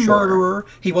wasn't a murderer.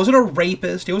 He wasn't a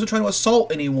rapist. He wasn't trying to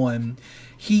assault anyone.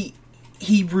 He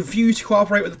refused to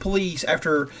cooperate with the police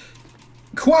after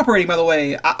cooperating. By the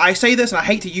way, I say this and I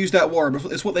hate to use that word,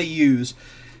 but it's what they use.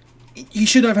 He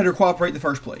shouldn't have had to cooperate in the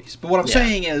first place. But what I'm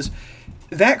saying is,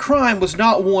 that crime was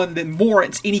not one that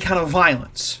warrants any kind of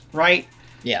violence, right?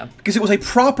 Yeah. Because it was a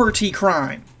property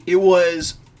crime. It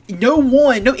was no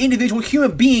individual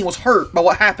human being was hurt by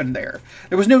what happened there.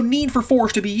 There was no need for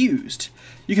force to be used.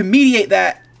 You can mediate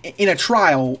that in a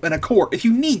trial, in a court, if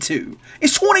you need to.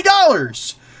 It's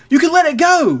 $20! You can let it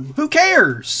go. Who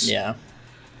cares? Yeah.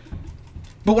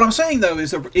 But what I'm saying, though,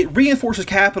 is that it reinforces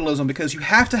capitalism because you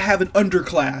have to have an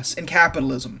underclass in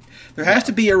capitalism. There has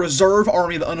to be a reserve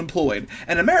army of the unemployed.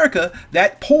 And in America,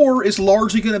 that poor is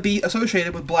largely going to be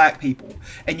associated with black people.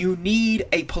 And you need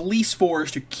a police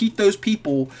force to keep those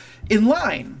people in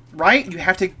line, right? You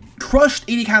have to crush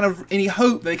any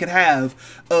hope they could have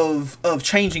of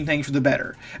changing things for the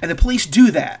better. And the police do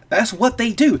that. That's what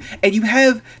they do. And you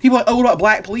have people like, oh, what about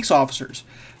black police officers?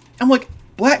 I'm like,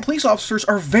 black police officers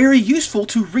are very useful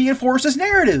to reinforce this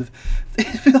narrative.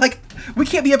 Like, we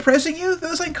can't be oppressing you.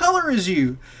 They're the same color as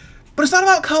you. But it's not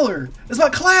about color. It's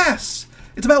about class.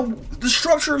 It's about the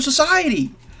structure of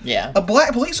society. Yeah. A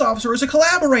black police officer is a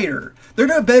collaborator. They're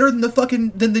no better than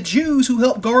the Jews who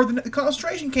helped guard the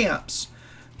concentration camps.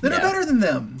 They're no better than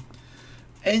them.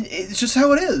 And it's just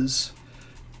how it is.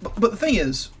 But the thing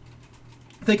is,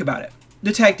 think about it.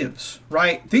 Detectives,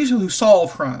 right? These are who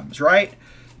solve crimes, right?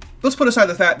 Let's put aside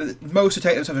the fact that most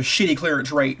detectives have a shitty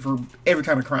clearance rate for every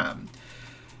kind of crime.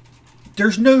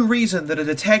 There's no reason that a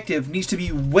detective needs to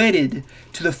be wedded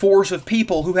to the force of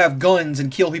people who have guns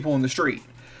and kill people in the street.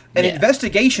 An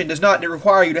investigation does not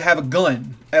require you to have a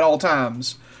gun at all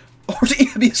times or to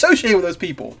even be associated with those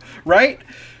people, right?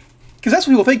 Because that's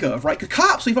what people think of, right? Because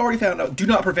cops, we've already found out, do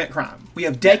not prevent crime. We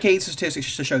have decades of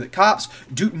statistics to show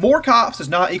that more cops does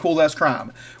not equal less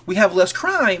crime. We have less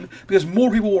crime because more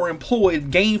people were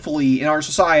employed gainfully in our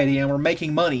society and we're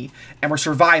making money and we're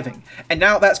surviving. And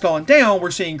now that's gone down, we're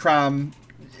seeing crime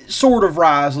sort of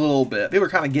rise a little bit. They were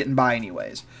kind of getting by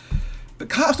anyways. But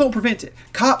cops don't prevent it.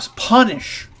 Cops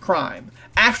punish crime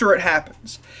after it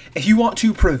happens. If you want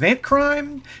to prevent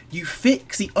crime, you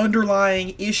fix the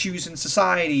underlying issues in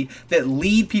society that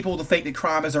lead people to think that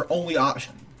crime is their only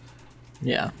option.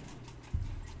 Yeah.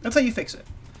 That's how you fix it.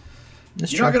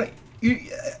 That's You're true. not gonna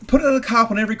put a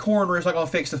cop on every corner is not gonna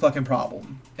fix the fucking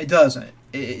problem. It doesn't.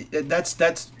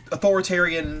 That's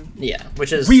authoritarian. Yeah,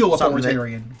 which is real something that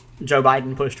authoritarian. Joe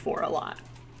Biden pushed for a lot.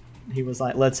 He was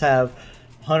like, let's have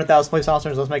 100,000 police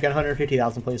officers, let's make it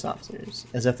 150,000 police officers.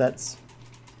 As if that's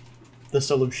the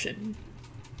solution.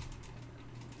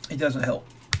 It doesn't help.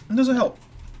 It doesn't help.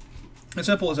 As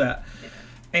simple as that. Yeah.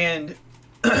 And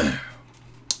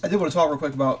I did want to talk real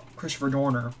quick about Christopher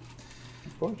Dorner.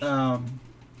 Of course.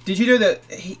 Did you know that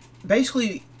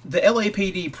basically the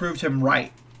LAPD proved him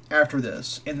right after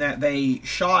this, in that they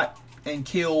shot and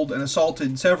killed and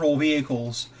assaulted several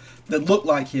vehicles that looked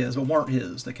like his but weren't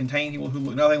his, that contained people who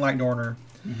looked nothing like Dorner,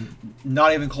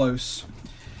 not even close.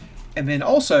 And then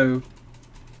also,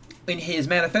 in his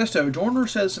manifesto, Dorner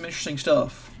says some interesting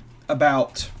stuff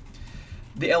about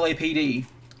the LAPD,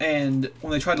 and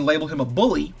when they tried to label him a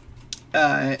bully,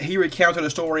 he recounted a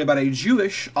story about a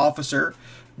Jewish officer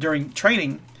during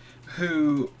training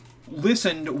who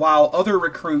listened while other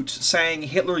recruits sang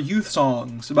Hitler Youth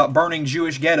songs about burning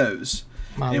Jewish ghettos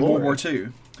in World War II,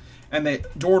 and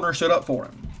that Dorner stood up for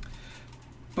him.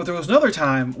 But there was another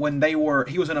time when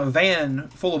he was in a van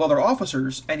full of other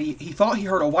officers, and he thought he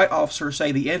heard a white officer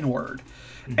say the N-word.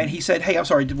 And he said, "Hey, I'm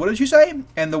sorry, what did you say?"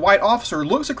 And the white officer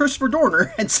looks at Christopher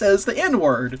Dorner and says the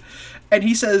N-word. And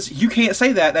he says, "You can't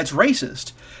say that, that's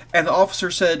racist." And the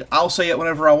officer said, "I'll say it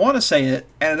whenever I want to say it."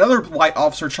 And another white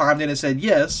officer chimed in and said,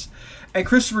 "Yes." And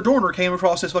Christopher Dorner came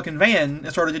across his fucking van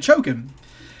and started to choke him.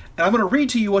 And I'm going to read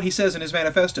to you what he says in his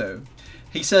manifesto.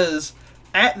 He says,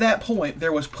 "At that point,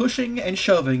 there was pushing and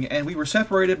shoving, and we were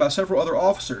separated by several other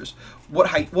officers.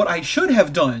 What I should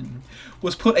have done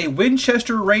was put a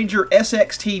Winchester Ranger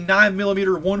SXT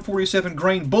 9mm 147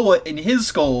 grain bullet in his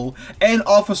skull and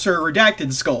Officer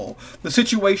Redacted's skull. The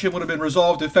situation would have been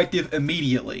resolved effective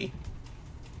immediately."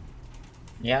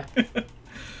 Yeah.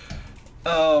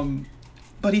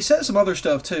 But he says some other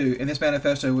stuff too in this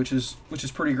manifesto, which is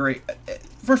pretty great.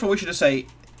 First of all, we should just say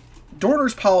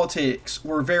Dorner's politics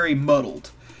were very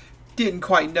muddled. Didn't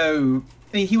quite know.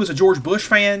 I mean, he was a George Bush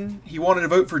fan. He wanted to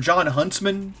vote for John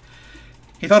Huntsman.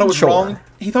 He thought it was wrong.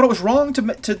 He thought it was wrong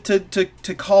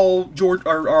to call George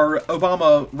or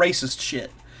Obama racist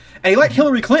shit. And he liked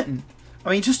Hillary Clinton.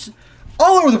 I mean, just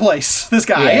all over the place. This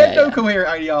guy. He had no coherent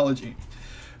ideology.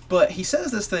 But he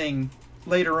says this thing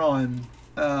later on.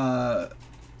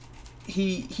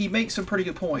 He makes some pretty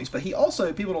good points, but he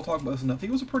also, people don't talk about this enough,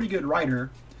 he was a pretty good writer.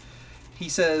 He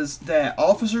says that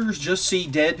officers just see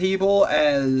dead people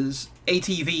as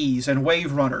ATVs and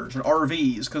wave runners and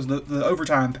RVs because the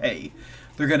overtime pay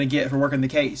they're going to get for working the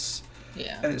case.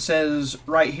 Yeah. And it says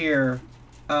right here,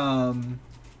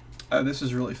 this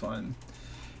is really fun.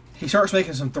 He starts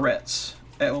making some threats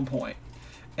at one point.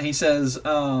 And he says, "Do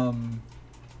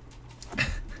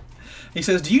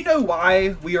you know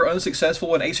why we are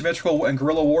unsuccessful in asymmetrical and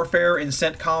guerrilla warfare in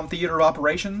CENTCOM theater of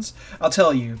operations? I'll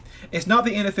tell you. It's not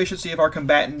the inefficiency of our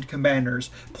commanders,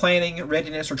 planning,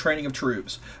 readiness, or training of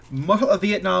troops. Much of the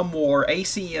Vietnam War,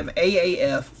 ACM,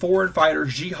 AAF, foreign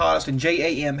fighters, jihadists, and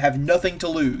JAM have nothing to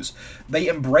lose. They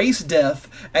embrace death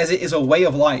as it is a way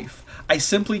of life. I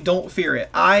simply don't fear it.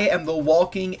 I am the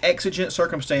walking exigent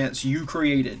circumstance you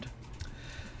created."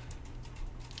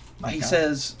 He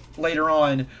says later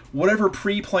on, "Whatever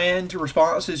pre-planned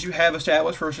responses you have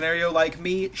established for a scenario like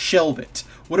me, shelve it.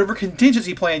 Whatever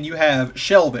contingency plan you have,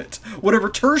 shelve it. Whatever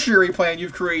tertiary plan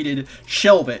you've created,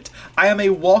 shelve it. I am a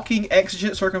walking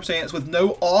exigent circumstance with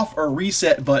no off or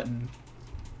reset button."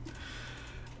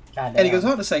 Goddamn. And he goes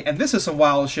on to say, and this is some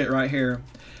wild shit right here.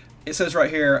 It says right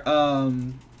here,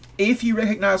 "If you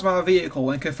recognize my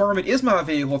vehicle and confirm it is my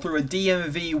vehicle through a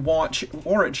DMV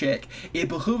warrant check, it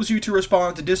behooves you to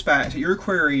respond to dispatch that your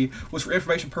query was for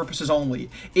information purposes only.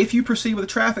 If you proceed with a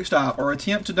traffic stop or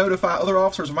attempt to notify other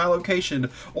officers of my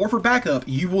location or for backup,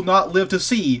 you will not live to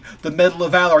see the Medal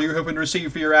of Valor you're hoping to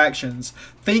receive for your actions.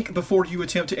 Think before you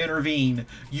attempt to intervene.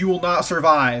 You will not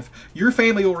survive. Your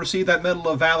family will receive that Medal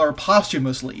of Valor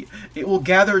posthumously. It will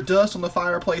gather dust on the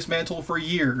fireplace mantle for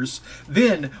years.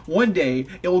 Then, one day,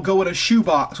 it will go go in a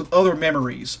shoebox with other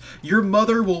memories. Your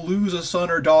mother will lose a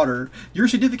son or daughter. Your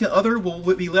significant other will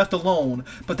be left alone,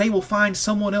 but they will find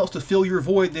someone else to fill your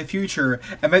void in the future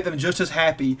and make them just as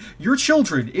happy. Your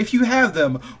children, if you have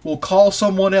them, will call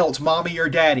someone else mommy or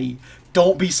daddy.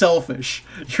 Don't be selfish.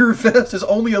 Your vest is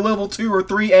only a level 2 or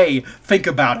 3A. Think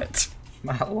about it.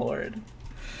 My lord.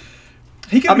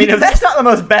 I mean, if that's not the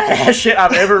most badass shit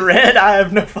I've ever read, I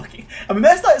have no fucking... I mean,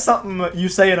 that's not something you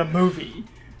say in a movie.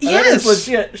 Yes! That is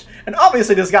legit. And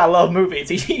obviously this guy loves movies.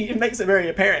 He makes it very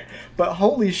apparent. But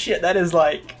holy shit, that is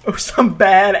like some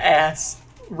badass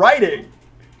writing.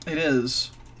 It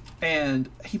is.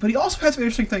 But he also has some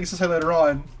interesting things to say later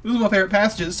on. This is my favorite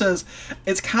passage. It says,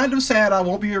 "It's kind of sad I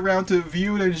won't be around to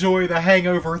view and enjoy The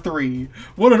Hangover 3.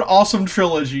 What an awesome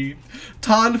trilogy.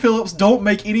 Todd Phillips don't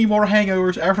make any more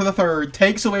hangovers after the third,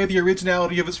 takes away the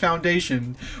originality of its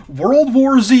foundation. World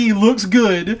War Z looks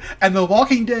good, and The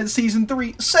Walking Dead Season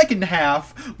 3 second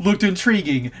half looked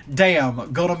intriguing.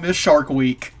 Damn, gonna miss Shark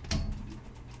Week."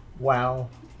 Wow.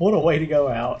 What a way to go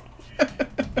out.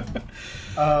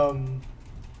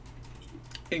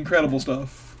 Incredible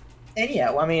stuff. And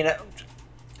yeah, I mean,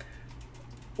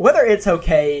 whether it's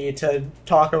okay to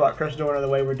talk about Chris Dorner the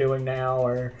way we're doing now,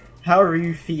 or however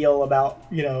you feel about,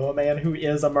 you know, a man who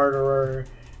is a murderer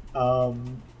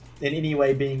in any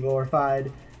way being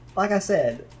glorified, like I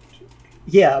said,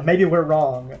 yeah, maybe we're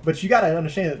wrong, but you got to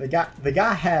understand that the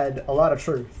guy had a lot of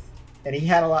truth, and he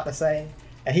had a lot to say,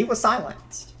 and he was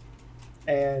silenced.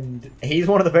 And he's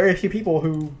one of the very few people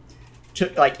who...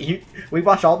 we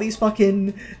watch all these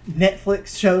fucking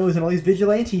Netflix shows and all these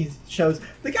vigilante shows.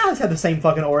 The guys had the same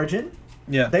fucking origin.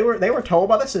 Yeah. They were told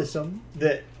by the system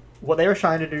that what they were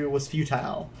trying to do was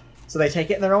futile. So they take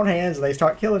it in their own hands and they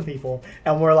start killing people.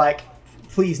 And we're like,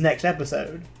 please, next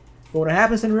episode. But when it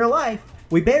happens in real life,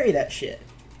 we bury that shit.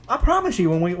 I promise you,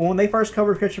 when they first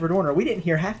covered Christopher Dorner, we didn't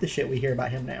hear half the shit we hear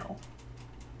about him now.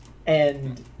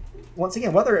 And... once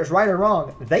again, whether it's right or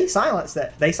wrong, they silenced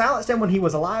that. They silenced him when he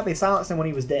was alive. They silenced him when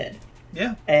he was dead.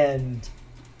 Yeah. And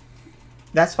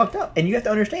that's fucked up. And you have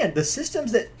to understand, the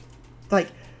systems that... like,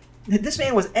 this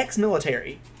man was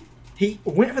ex-military. He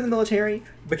went for the military,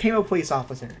 became a police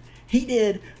officer. He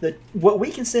did what we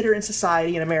consider in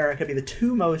society in America to be the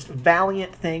two most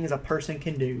valiant things a person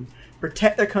can do.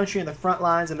 Protect their country in the front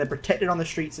lines and then protect it on the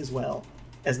streets as well,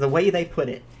 as the way they put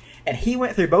it. And he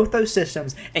went through both those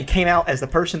systems and came out as the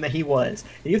person that he was.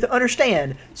 And you have to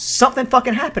understand, something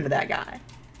fucking happened to that guy.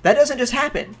 That doesn't just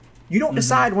happen. You don't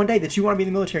decide one day that you want to be in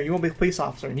the military, you want to be a police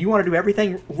officer, and you want to do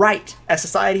everything right, as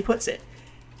society puts it.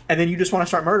 And then you just want to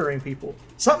start murdering people.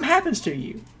 Something happens to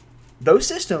you. Those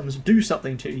systems do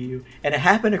something to you. And it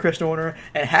happened to Chris Dorner,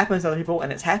 and it happens to other people,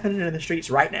 and it's happening in the streets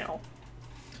right now.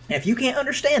 And if you can't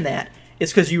understand that,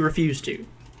 it's because you refuse to.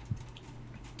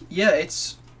 Yeah,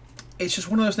 it's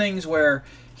just one of those things where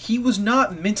he was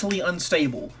not mentally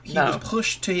unstable. He was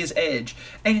pushed to his edge.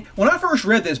 And when I first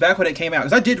read this, back when it came out,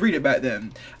 because I did read it back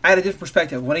then, I had a different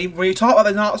perspective. When he talked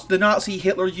about the Nazi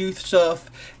Hitler Youth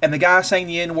stuff and the guy saying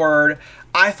the N-word,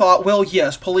 I thought, well,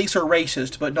 yes, police are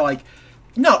racist, but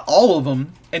not all of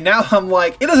them. And now I'm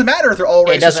like, it doesn't matter if they're all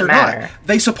racist or not.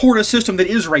 They support a system that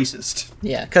is racist.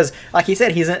 Yeah, because like he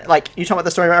said, he's in, like you talking about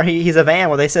the story about he's a van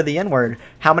where they said the N-word.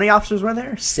 How many officers were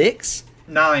there? 6?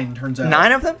 9, turns out.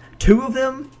 9 of them? 2 of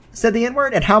them said the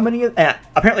N-word, and how many?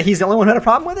 Apparently, he's the only one who had a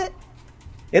problem with it.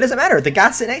 It doesn't matter. The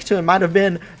guy sitting next to him might have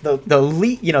been the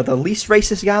least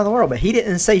racist guy in the world, but he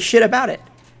didn't say shit about it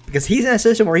because he's in a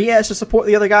system where he has to support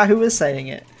the other guy who is saying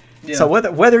it. Yeah. So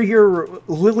whether you're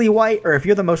lily white or if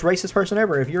you're the most racist person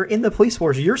ever, if you're in the police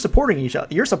force, you're supporting each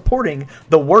other. You're supporting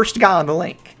the worst guy on the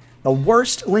link, the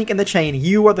worst link in the chain.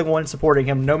 You are the one supporting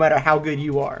him, no matter how good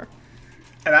you are.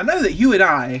 And I know that you and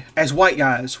I, as white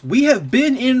guys, we have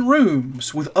been in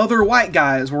rooms with other white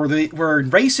guys where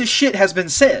racist shit has been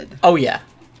said. Oh, yeah.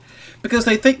 Because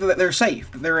they think that they're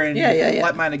safe, that they're in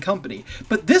like-minded company.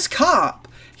 But this cop,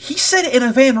 he said it in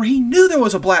a van where he knew there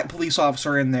was a black police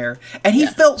officer in there, and he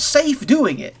felt safe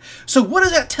doing it. So what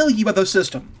does that tell you about the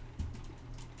system?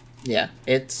 Yeah,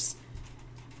 it's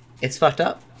fucked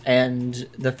up. And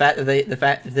the fact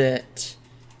that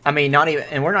I mean, not even,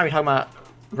 and we're not even talking about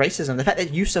racism, the fact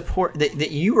that you support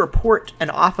that you report an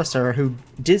officer who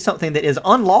did something that is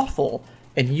unlawful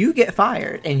and you get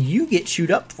fired and you get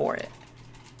chewed up for it.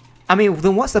 I mean,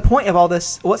 then what's the point of all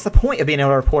this? What's the point of being able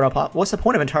to report up? What's the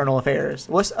point of internal affairs?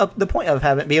 What's the point of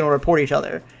being able to report each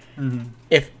other? Mm-hmm.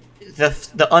 If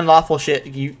the unlawful shit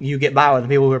you get by with, the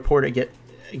people who report it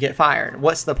get fired.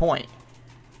 What's the point?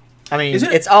 I mean,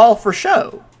 it's all for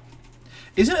show.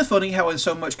 Isn't it funny how in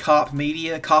so much cop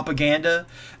media, propaganda,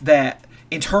 that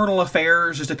internal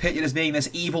affairs is depicted as being this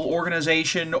evil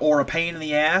organization or a pain in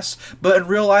the ass, but in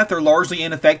real life they're largely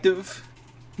ineffective.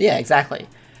 Yeah, exactly.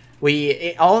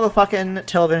 All the fucking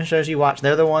television shows you watch,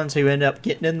 they're the ones who end up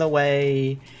getting in the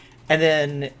way, and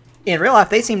then in real life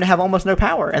they seem to have almost no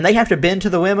power, and they have to bend to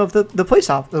the whim of the police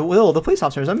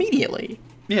officers immediately.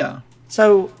 Yeah.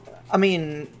 So, I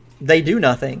mean, they do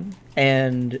nothing,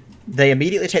 and they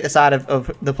immediately take the side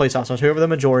of the police officers, whoever the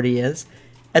majority is,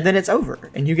 and then it's over,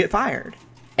 and you get fired,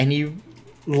 and you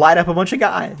light up a bunch of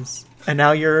guys, and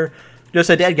now you're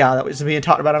just a dead guy that was being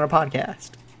talked about on a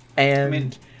podcast,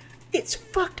 and it's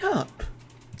fucked up.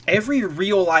 Every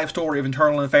real life story of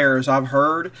internal affairs I've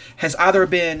heard has either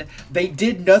been they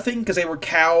did nothing because they were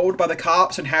cowed by the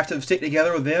cops and have to stick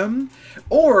together with them,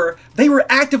 or they were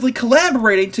actively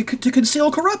collaborating to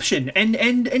conceal corruption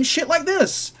and shit like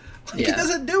this. Like, it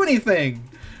doesn't do anything.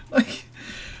 Like,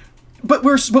 but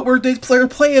they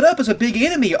play it up as a big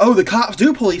enemy. Oh, the cops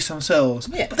do police themselves,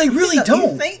 but they really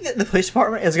don't. You think that the police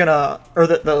department is gonna, or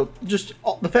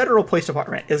the federal police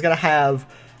department is gonna have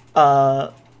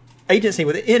agency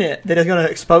within it that is going to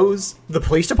expose the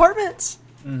police departments?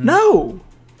 Mm-hmm. No,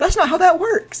 that's not how that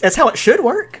works. That's how it should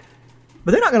work,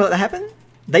 but they're not going to let that happen.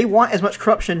 They want as much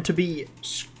corruption to be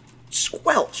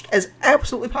squelched as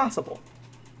absolutely possible.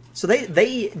 So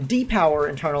they depower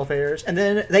internal affairs, and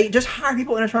then they just hire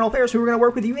people in internal affairs who are going to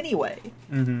work with you anyway.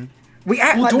 Mm-hmm. We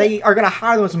act like they are going to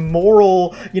hire those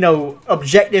moral,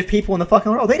 objective people in the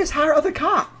fucking world. They just hire other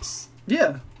cops.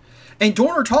 Yeah. And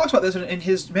Dorner talks about this in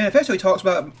his manifesto. He talks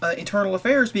about internal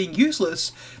affairs being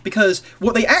useless because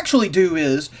what they actually do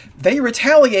is they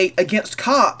retaliate against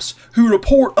cops who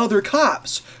report other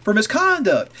cops for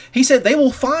misconduct. He said they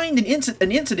will find an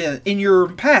incident in your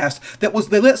past that was,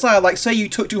 they let slide, like say you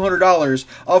took $200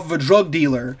 off of a drug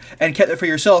dealer and kept it for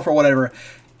yourself or whatever.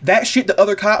 That shit that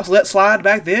other cops let slide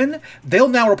back then, they'll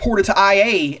now report it to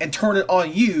IA and turn it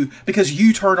on you because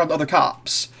you turned on the other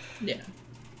cops. Yeah.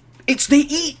 They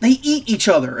eat each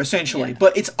other, essentially,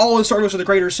 but it's all in service of the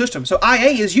greater system. So IA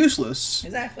is useless.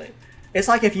 Exactly. It's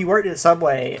like if you worked at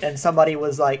Subway and somebody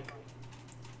was, like,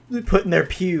 putting their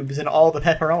pubes in all the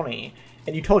pepperoni,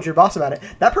 and you told your boss about it,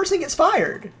 that person gets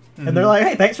fired. Mm-hmm. And they're like,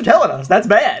 hey, thanks for telling us. That's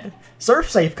bad.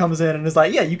 SurfSafe comes in and is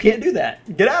like, yeah, you can't do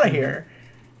that. Get out of here.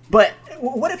 But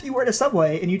what if you were at a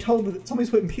Subway and you told that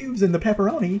somebody's putting pubes in the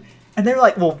pepperoni, and they're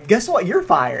like, well, guess what? You're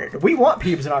fired. We want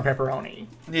pubes in our pepperoni.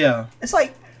 Yeah. It's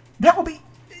like, that will be...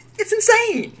 It's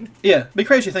insane. Yeah, be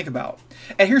crazy to think about.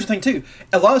 And here's the thing, too.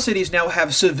 A lot of cities now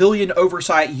have civilian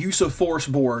oversight use of force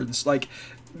boards. Like,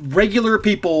 regular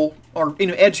people, or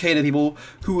educated people,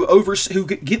 who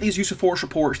get these use of force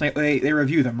reports, and they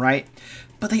review them, right?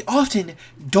 But they often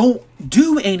don't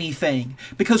do anything.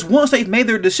 Because once they've made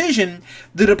their decision,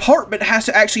 the department has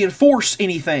to actually enforce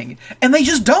anything. And they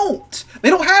just don't. They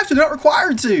don't have to. They're not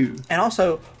required to. And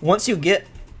also, once you get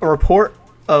a report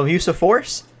of use of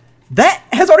force... That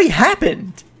has already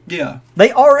happened. Yeah.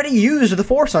 They already used the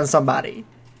force on somebody.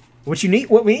 What we need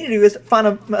to do is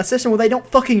find a system where they don't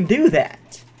fucking do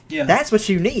that. Yeah. That's what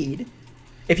you need.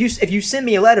 If you send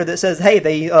me a letter that says, hey,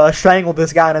 they strangled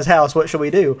this guy in his house, what should we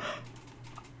do?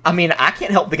 I mean, I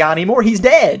can't help the guy anymore. He's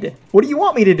dead. What do you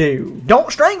want me to do? Don't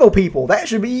strangle people. That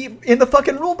should be in the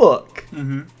fucking rule book.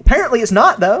 Mm-hmm. Apparently it's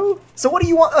not, though. So what do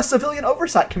you want a civilian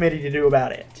oversight committee to do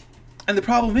about it? And the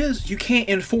problem is, you can't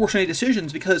enforce any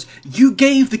decisions because you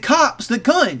gave the cops the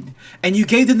gun, and you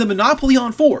gave them the monopoly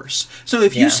on force. So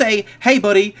if you say, hey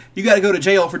buddy, you gotta go to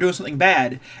jail for doing something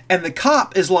bad, and the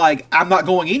cop is like, I'm not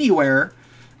going anywhere,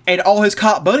 and all his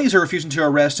cop buddies are refusing to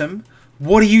arrest him,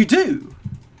 what do?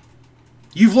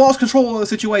 You've lost control of the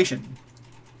situation.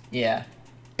 Yeah.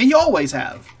 And you always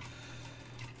have.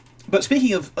 But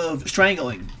speaking of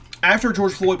strangling, after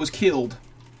George Floyd was killed,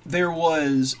 there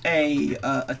was a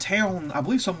town, I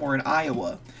believe somewhere in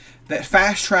Iowa, that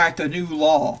fast-tracked a new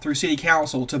law through city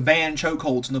council to ban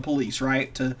chokeholds in the police,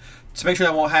 right? To make sure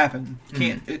that won't happen.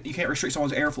 You can't restrict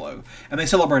someone's airflow. And they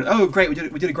celebrated, oh great, we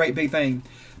did a great big thing.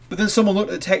 But then someone looked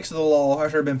at the text of the law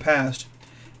after it had been passed,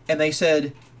 and they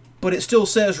said, but it still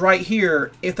says right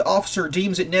here, if the officer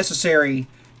deems it necessary,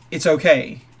 it's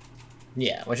okay.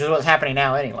 Yeah, which is what's happening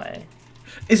now anyway.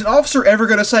 Is an officer ever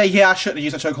going to say, yeah, I shouldn't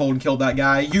have used a chokehold and killed that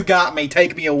guy. You got me.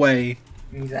 Take me away.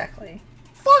 Exactly.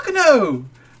 Fuck no.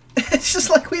 It's just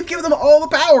like we've given them all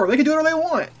the power. They can do whatever they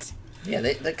want. Yeah,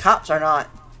 the cops are not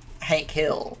Hank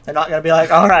Hill. They're not going to be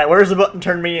like, all right, where's the button?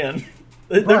 Turn me in.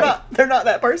 They're not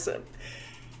that person.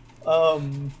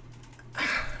 And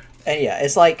yeah,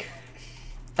 it's like,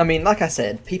 I mean, like I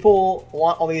said, people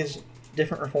want all these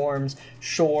different reforms.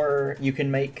 Sure, you can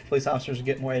make police officers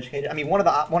get more educated. I mean, one of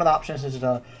the options is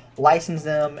to license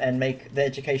them and make the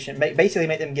education, basically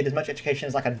make them get as much education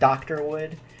as like a doctor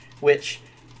would, which,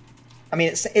 I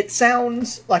mean, it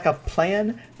sounds like a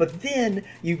plan, but then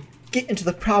you get into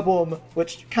the problem,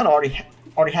 which kind of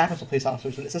already happens with police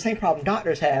officers, and it's the same problem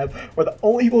doctors have, where the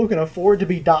only people who can afford to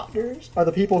be doctors are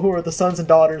the people who are the sons and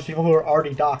daughters, people who are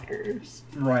already doctors.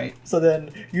 Right. So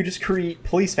then you just create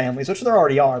police families, which there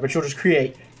already are, but you'll just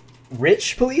create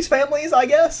rich police families, I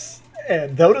guess,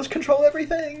 and they'll just control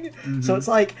everything. Mm-hmm. So it's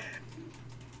like,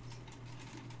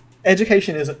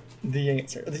 education isn't the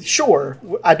answer. Sure,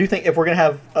 I do think if we're going to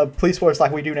have a police force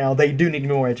like we do now, they do need to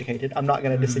be more educated. I'm not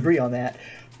going to disagree on that.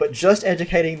 But just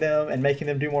educating them and making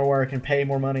them do more work and paying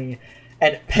more money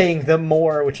and paying them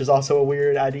more, which is also a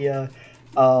weird idea,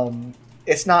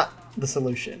 it's not the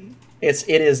solution. It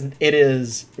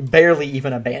is barely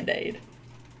even a Band-Aid.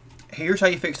 Here's how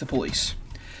you fix the police.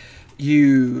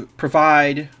 You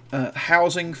provide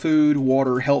housing, food,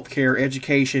 water, healthcare,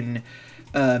 education,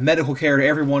 medical care to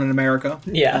everyone in America.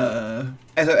 Yeah.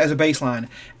 As a baseline.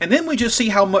 And then we just see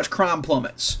how much crime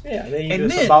plummets. Yeah, then you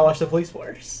just abolish the police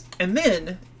force. And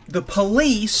then the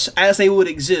police, as they would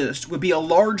exist, would be a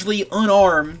largely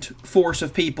unarmed force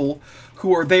of people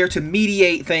who are there to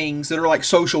mediate things that are like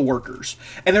social workers.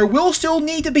 And there will still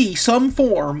need to be some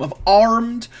form of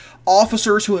armed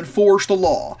officers who enforce the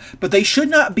law, but they should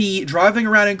not be driving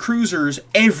around in cruisers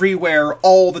everywhere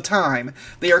all the time.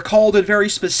 They are called in very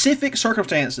specific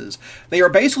circumstances. They are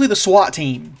basically the SWAT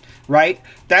team, right?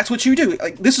 That's what you do.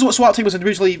 Like, this is what SWAT team was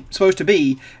originally supposed to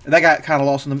be. That got kind of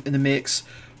lost in the mix.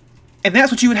 And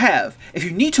that's what you would have. If you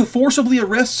need to forcibly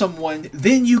arrest someone,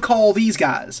 then you call these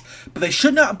guys. But they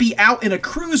should not be out in a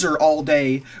cruiser all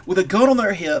day with a gun on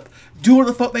their hip doing what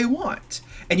the fuck they want.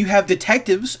 And you have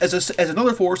detectives as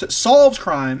another force that solves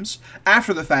crimes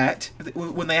after the fact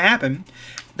when they happen.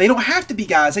 They don't have to be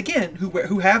guys, again,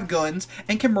 who have guns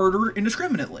and can murder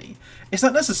indiscriminately. It's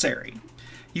not necessary.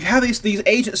 You have these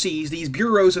agencies, these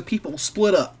bureaus of people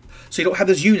split up. So you don't have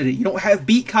this unity. You don't have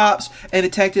beat cops and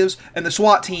detectives and the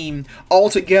SWAT team all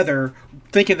together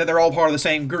thinking that they're all part of the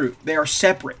same group. They are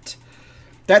separate.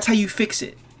 That's how you fix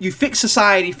it. You fix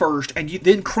society first, and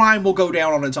then crime will go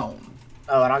down on its own.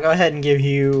 Oh, and I'll go ahead and give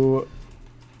you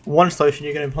one solution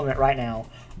you can implement right now.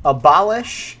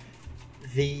 Abolish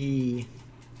the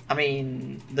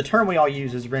term we all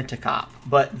use is rent-a-cop,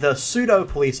 but the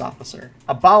pseudo-police officer.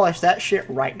 Abolish that shit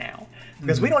right now.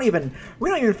 Because we don't even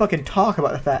fucking talk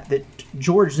about the fact that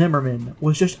George Zimmerman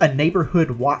was just a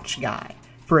neighborhood watch guy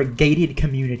for a gated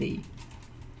community.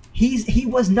 He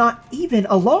was not even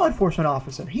a law enforcement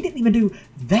officer. He didn't even do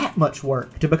that much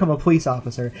work to become a police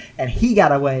officer, and he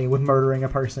got away with murdering a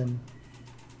person.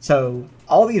 So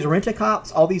all these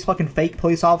rent-a-cops, all these fucking fake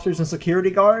police officers and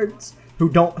security guards who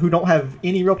don't have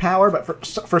any real power, but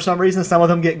for some reason some of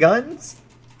them get guns,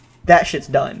 that shit's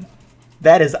done.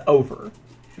 That is over.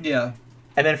 Yeah.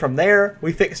 And then from there,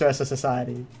 we fix the rest of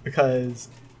society. Because,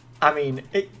 I mean,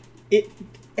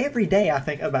 every day I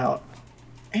think about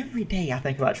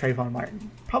Trayvon Martin.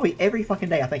 Probably every fucking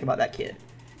day I think about that kid.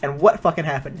 And what fucking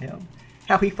happened to him.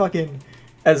 How he fucking,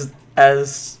 as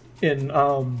in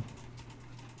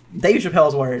Dave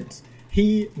Chappelle's words,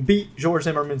 he beat George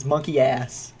Zimmerman's monkey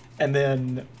ass and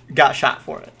then got shot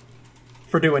for it.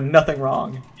 For doing nothing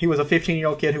wrong. He was a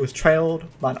 15-year-old kid who was trailed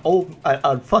by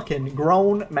a fucking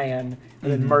grown man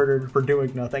and then murdered for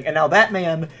doing nothing. And now that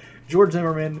man, George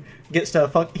Zimmerman, gets to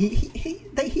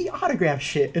he autographed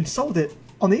shit and sold it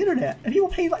on the internet, and he will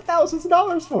pay like thousands of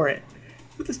dollars for it.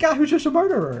 With this guy who's just a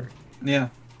murderer. Yeah.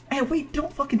 And we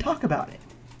don't fucking talk about it.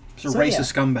 It's a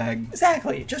racist scumbag.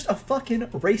 Exactly. Just a fucking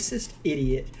racist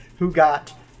idiot who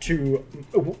got to,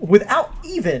 without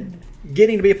even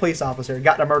getting to be a police officer,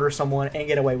 got to murder someone and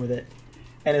get away with it.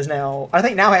 And is now, I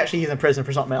think now actually he's in prison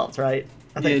for something else, right?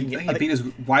 I think he beat his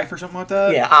wife or something like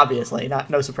that. Yeah, obviously.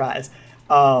 No surprise.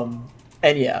 And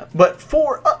yeah, but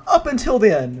up until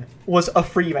then, was a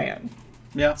free man.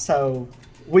 Yeah. So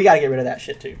we got to get rid of that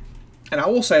shit too. And I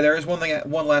will say there is one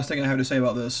last thing I have to say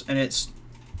about this, and it's,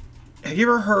 have you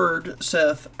ever heard,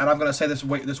 Seth, and I'm going to say this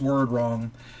word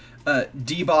wrong,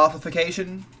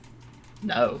 de-Baathification?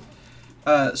 No.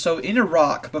 So in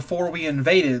Iraq, before we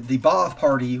invaded, the Ba'ath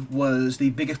Party was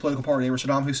the biggest political party. They were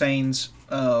Saddam Hussein's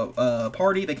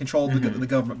party. They controlled the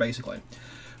government, basically.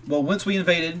 Well, once we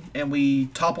invaded and we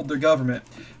toppled their government,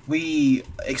 we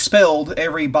expelled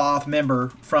every Ba'ath member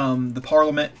from the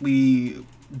parliament. We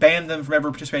banned them from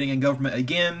ever participating in government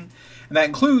again. And that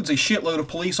includes a shitload of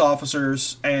police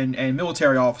officers and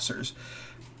military officers.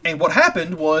 And what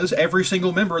happened was every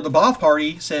single member of the Ba'ath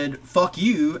Party said, fuck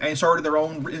you, and started their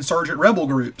own insurgent rebel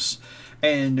groups.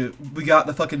 And we got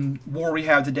the fucking war we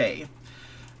have today.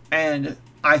 And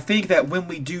I think that when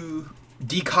we do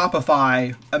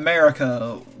decopify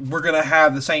America, we're going to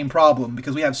have the same problem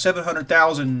because we have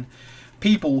 700,000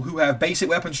 people who have basic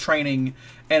weapons training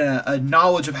and a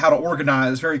knowledge of how to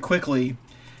organize very quickly.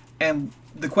 And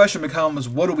the question becomes,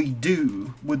 what do we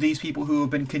do with these people who have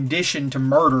been conditioned to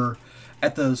murder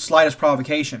at the slightest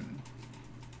provocation?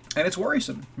 And it's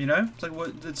worrisome, you know? It's like,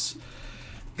 it's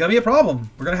going to be a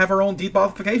problem. We're going to have our own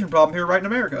depopification problem here right in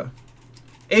America.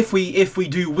 If we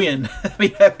do win,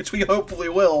 which we hopefully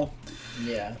will.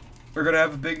 Yeah. We're going to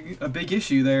have a big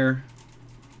issue there.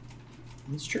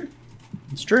 It's true.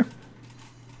 It's true.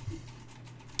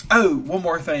 Oh, one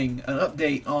more thing. An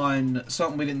update on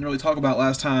something we didn't really talk about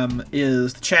last time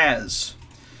is the Chaz,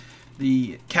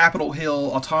 the Capitol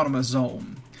Hill Autonomous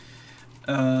Zone.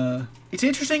 It's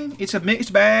interesting. It's a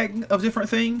mixed bag of different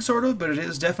things, sort of, but it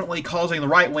is definitely causing the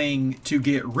right wing to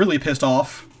get really pissed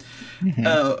off.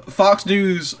 Fox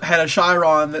News had a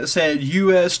chyron that said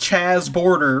U.S. Chaz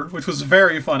border, which was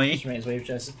very funny. Which means we've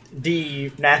just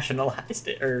denationalized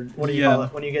it, or what do you call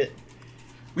it when you get...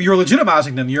 Well, you're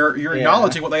legitimizing them. You're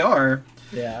acknowledging what they are.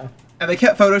 Yeah. And they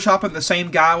kept photoshopping the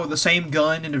same guy with the same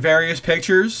gun into various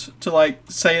pictures to, like,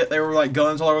 say that they were, like,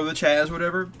 guns all over the Chaz or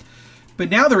whatever. But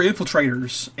now they're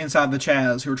infiltrators inside the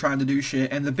Chaz who are trying to do shit.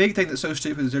 And the big thing that's so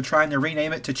stupid is they're trying to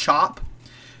rename it to CHOP,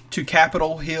 to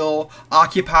Capitol Hill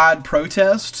Occupied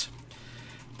Protest.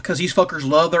 Because these fuckers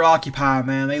love their Occupy,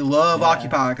 man. They love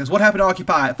Occupy. Because what happened to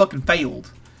Occupy? It fucking failed.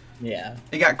 Yeah.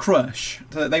 It got crushed.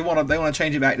 So they want to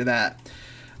change it back to that.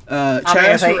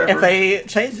 If they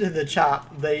changed it to the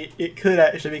Chop, it could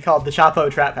actually be called the Chapo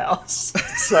Trap House.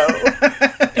 So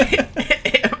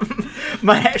it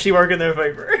might actually work in their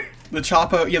favor. The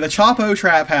Chapo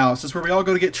Trap House is where we all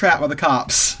go to get trapped by the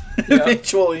cops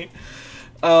eventually.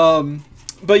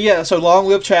 But yeah, so long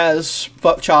live Chaz,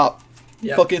 fuck Chop,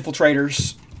 fuck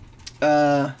infiltrators.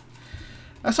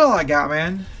 That's all I got,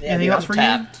 man. Yeah, anything else for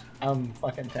you? I'm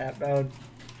fucking tapped. I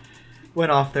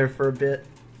went off there for a bit.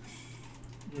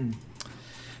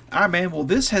 Alright, man. Well,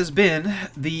 this has been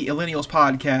the Millennials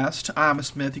Podcast. I'm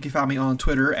Smith. You can find me on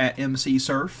Twitter at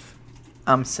MCSurf.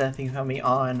 I'm Seth. You can find me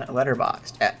on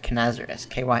Letterboxd at Kynazerus,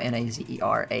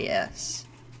 Kynazeras.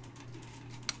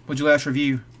 What'd you last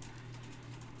review?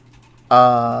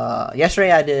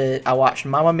 Yesterday I watched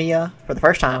Mamma Mia for the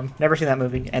first time. Never seen that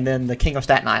movie. And then The King of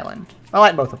Staten Island. I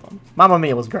like both of them. Mamma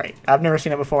Mia was great. I've never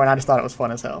seen it before, and I just thought it was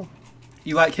fun as hell.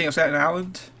 You like King of Staten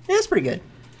Island? Yeah, it's pretty good.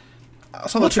 I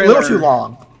saw the trailer. A little too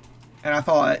long. And I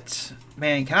thought,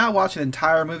 man, can I watch an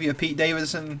entire movie of Pete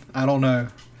Davidson? I don't know.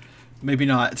 Maybe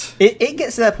not. It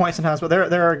gets to that point sometimes, but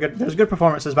there's good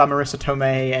performances by Marissa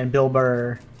Tomei and Bill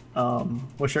Burr,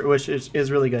 which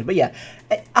is really good. But yeah,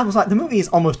 I was like, the movie is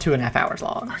almost 2.5 hours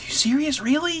long. Are you serious?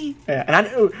 Really? Yeah.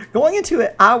 And going into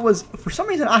it, for some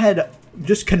reason I had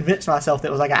just convinced myself that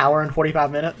it was like 1 hour and 45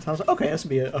 minutes. I was like, okay, this would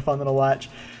be a fun little watch.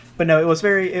 But no, it was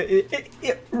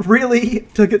it really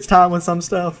took its time with some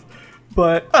stuff.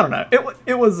 But I don't know.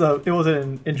 It was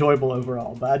an enjoyable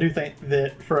overall. But I do think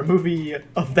that for a movie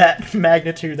of that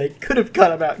magnitude, they could have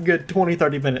cut about good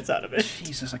 20-30 minutes out of it.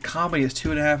 Jesus, a comedy is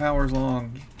 2.5 hours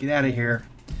long. Get out of here.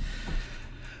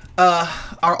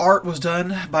 Our art was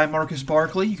done by Marcus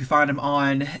Barkley. You can find him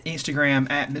on Instagram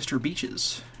at Mr.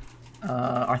 Beaches.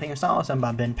 Our theme song is done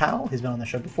by Ben Powell. He's been on the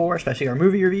show before, especially our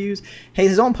movie reviews. He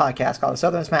has his own podcast called The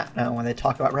Southern SmackDown, where they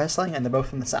talk about wrestling, and they're both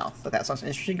from the South. So if that sounds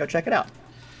interesting, go check it out.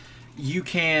 You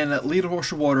can lead a horse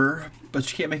to water,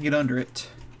 but you can't make it under it.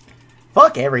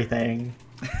 Fuck everything.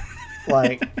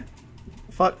 Like,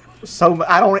 fuck so much.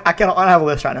 I don't have a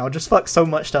list right now. Just fuck so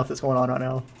much stuff that's going on right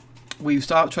now. We've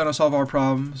stopped trying to solve our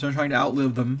problems. We're trying to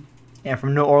outlive them. And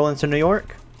from New Orleans to New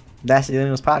York, that's the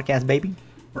Millennials Podcast, baby.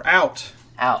 We're out.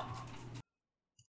 Out.